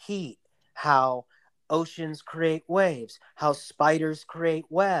create heat, how oceans create waves, how spiders create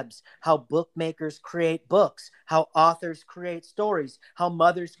webs, how bookmakers create books, how authors create stories, how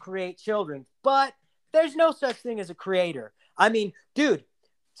mothers create children. But there's no such thing as a creator. I mean, dude,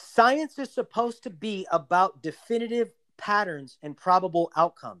 science is supposed to be about definitive patterns and probable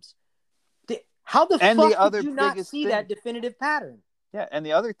outcomes. How the fuck did you not see that definitive pattern? Yeah, and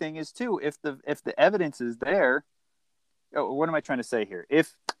the other thing is too, if the evidence is there, what am I trying to say here?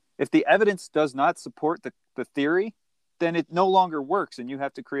 If the evidence does not support the theory, then it no longer works, and you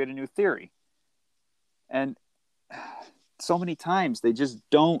have to create a new theory. And so many times they just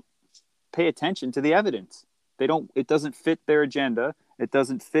don't pay attention to the evidence. It doesn't fit their agenda. It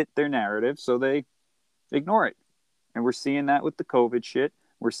doesn't fit their narrative, so they ignore it. And we're seeing that with the COVID shit.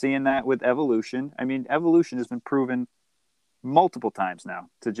 We're seeing that with evolution. I mean, evolution has been proven multiple times now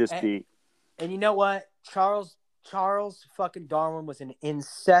to just be. And you know what? Charles fucking Darwin was an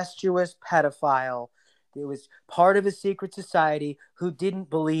incestuous pedophile. It was part of a secret society who didn't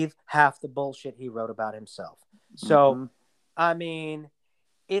believe half the bullshit he wrote about himself. So, I mean,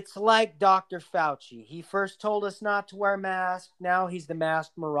 it's like Dr. Fauci. He first told us not to wear masks. Now he's the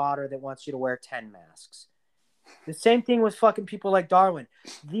masked marauder that wants you to wear 10 masks. The same thing with fucking people like Darwin.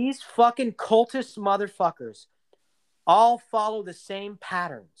 These fucking cultist motherfuckers all follow the same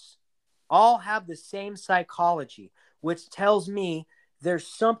patterns, all have the same psychology, which tells me there's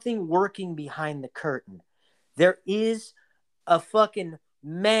something working behind the curtain. There is a fucking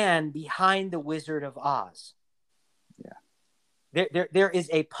man behind the Wizard of Oz. Yeah. There is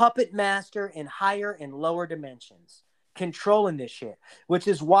a puppet master in higher and lower dimensions controlling this shit, which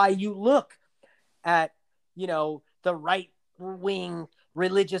is why you look at, the right-wing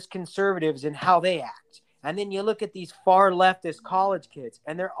religious conservatives and how they act. And then you look at these far leftist college kids,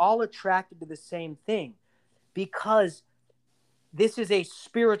 and they're all attracted to the same thing because this is a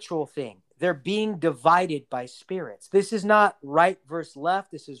spiritual thing. They're being divided by spirits. This is not right versus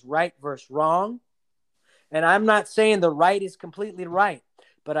left. This is right versus wrong. And I'm not saying the right is completely right,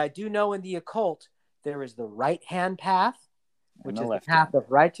 but I do know in the occult, there is the right-hand path, which is the path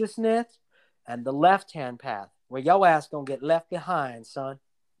of righteousness, and the left-hand path, where your ass gonna get left behind, son.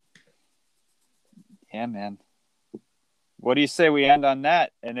 Yeah, man. What do you say we end on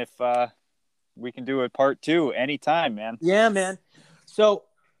that? And if we can do a part 2 anytime, man. Yeah, man. So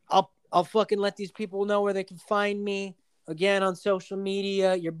I'll fucking let these people know where they can find me. Again, on social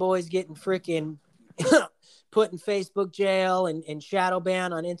media, your boy's getting freaking put in Facebook jail and shadow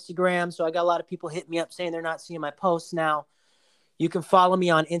ban on Instagram. So I got a lot of people hitting me up saying they're not seeing my posts now. You can follow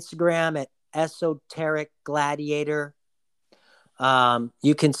me on Instagram at Esoteric Gladiator.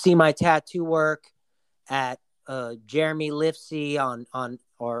 You can see my tattoo work at Jeremy Lifsey on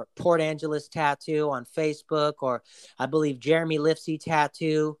or Port Angeles Tattoo on Facebook, or I believe Jeremy Lifsey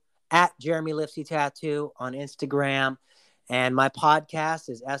Tattoo at Jeremy Lifsey Tattoo on Instagram. And my podcast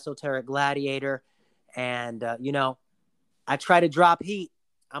is Esoteric Gladiator. And I try to drop heat.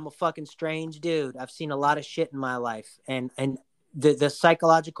 I'm a fucking strange dude. I've seen a lot of shit in my life, and the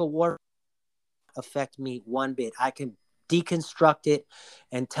psychological war affect me one bit. I can deconstruct it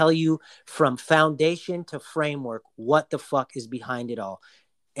and tell you from foundation to framework what the fuck is behind it all.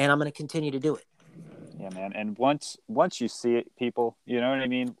 And I'm going to continue to do it. Yeah, man. And once you see it, people, you know what I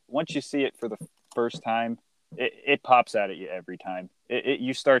mean? Once you see it for the first time, it pops out at you every time.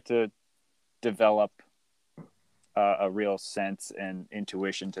 You start to develop a real sense and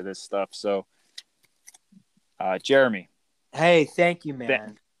intuition to this stuff. So, Jeremy. Hey, thank you,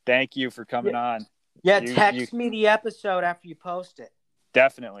 man. Thank you for coming on. Yeah, text me the episode after you post it.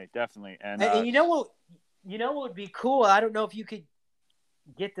 Definitely. And you know what would be cool? I don't know if you could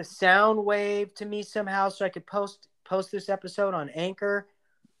get the sound wave to me somehow so I could post this episode on Anchor.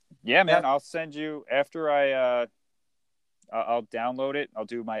 Yeah, man. I'll send you after I'll download it. I'll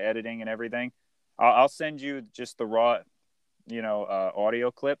do my editing and everything. I'll send you just the raw,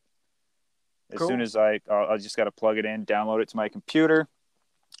 audio clip. As soon as I just got to plug it in, download it to my computer.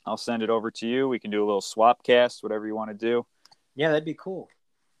 I'll send it over to you. We can do a little swap cast, whatever you want to do. Yeah, that'd be cool.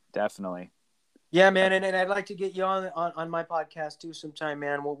 Definitely. Yeah, man, and I'd like to get you on my podcast too sometime,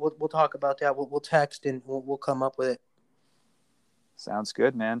 man. We'll talk about that. We'll text and we'll come up with it. Sounds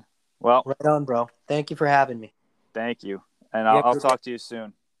good, man. Well, right on, bro. Thank you for having me. Thank you, and I'll talk to you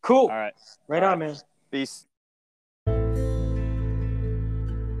soon. Cool. All right. Right on, man. Peace.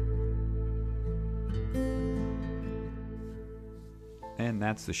 And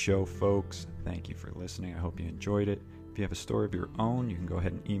that's the show, folks. Thank you for listening. I hope you enjoyed it. If you have a story of your own, you can go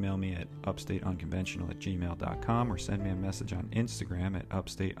ahead and email me at upstateunconventional@gmail.com or send me a message on Instagram at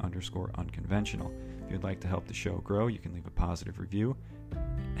upstate_unconventional. If you'd like to help the show grow, you can leave a positive review.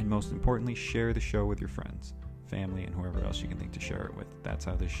 And most importantly, share the show with your friends, family, and whoever else you can think to share it with. That's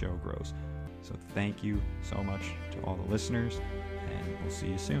how this show grows. So thank you so much to all the listeners, and we'll see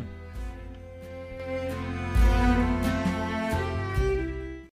you soon.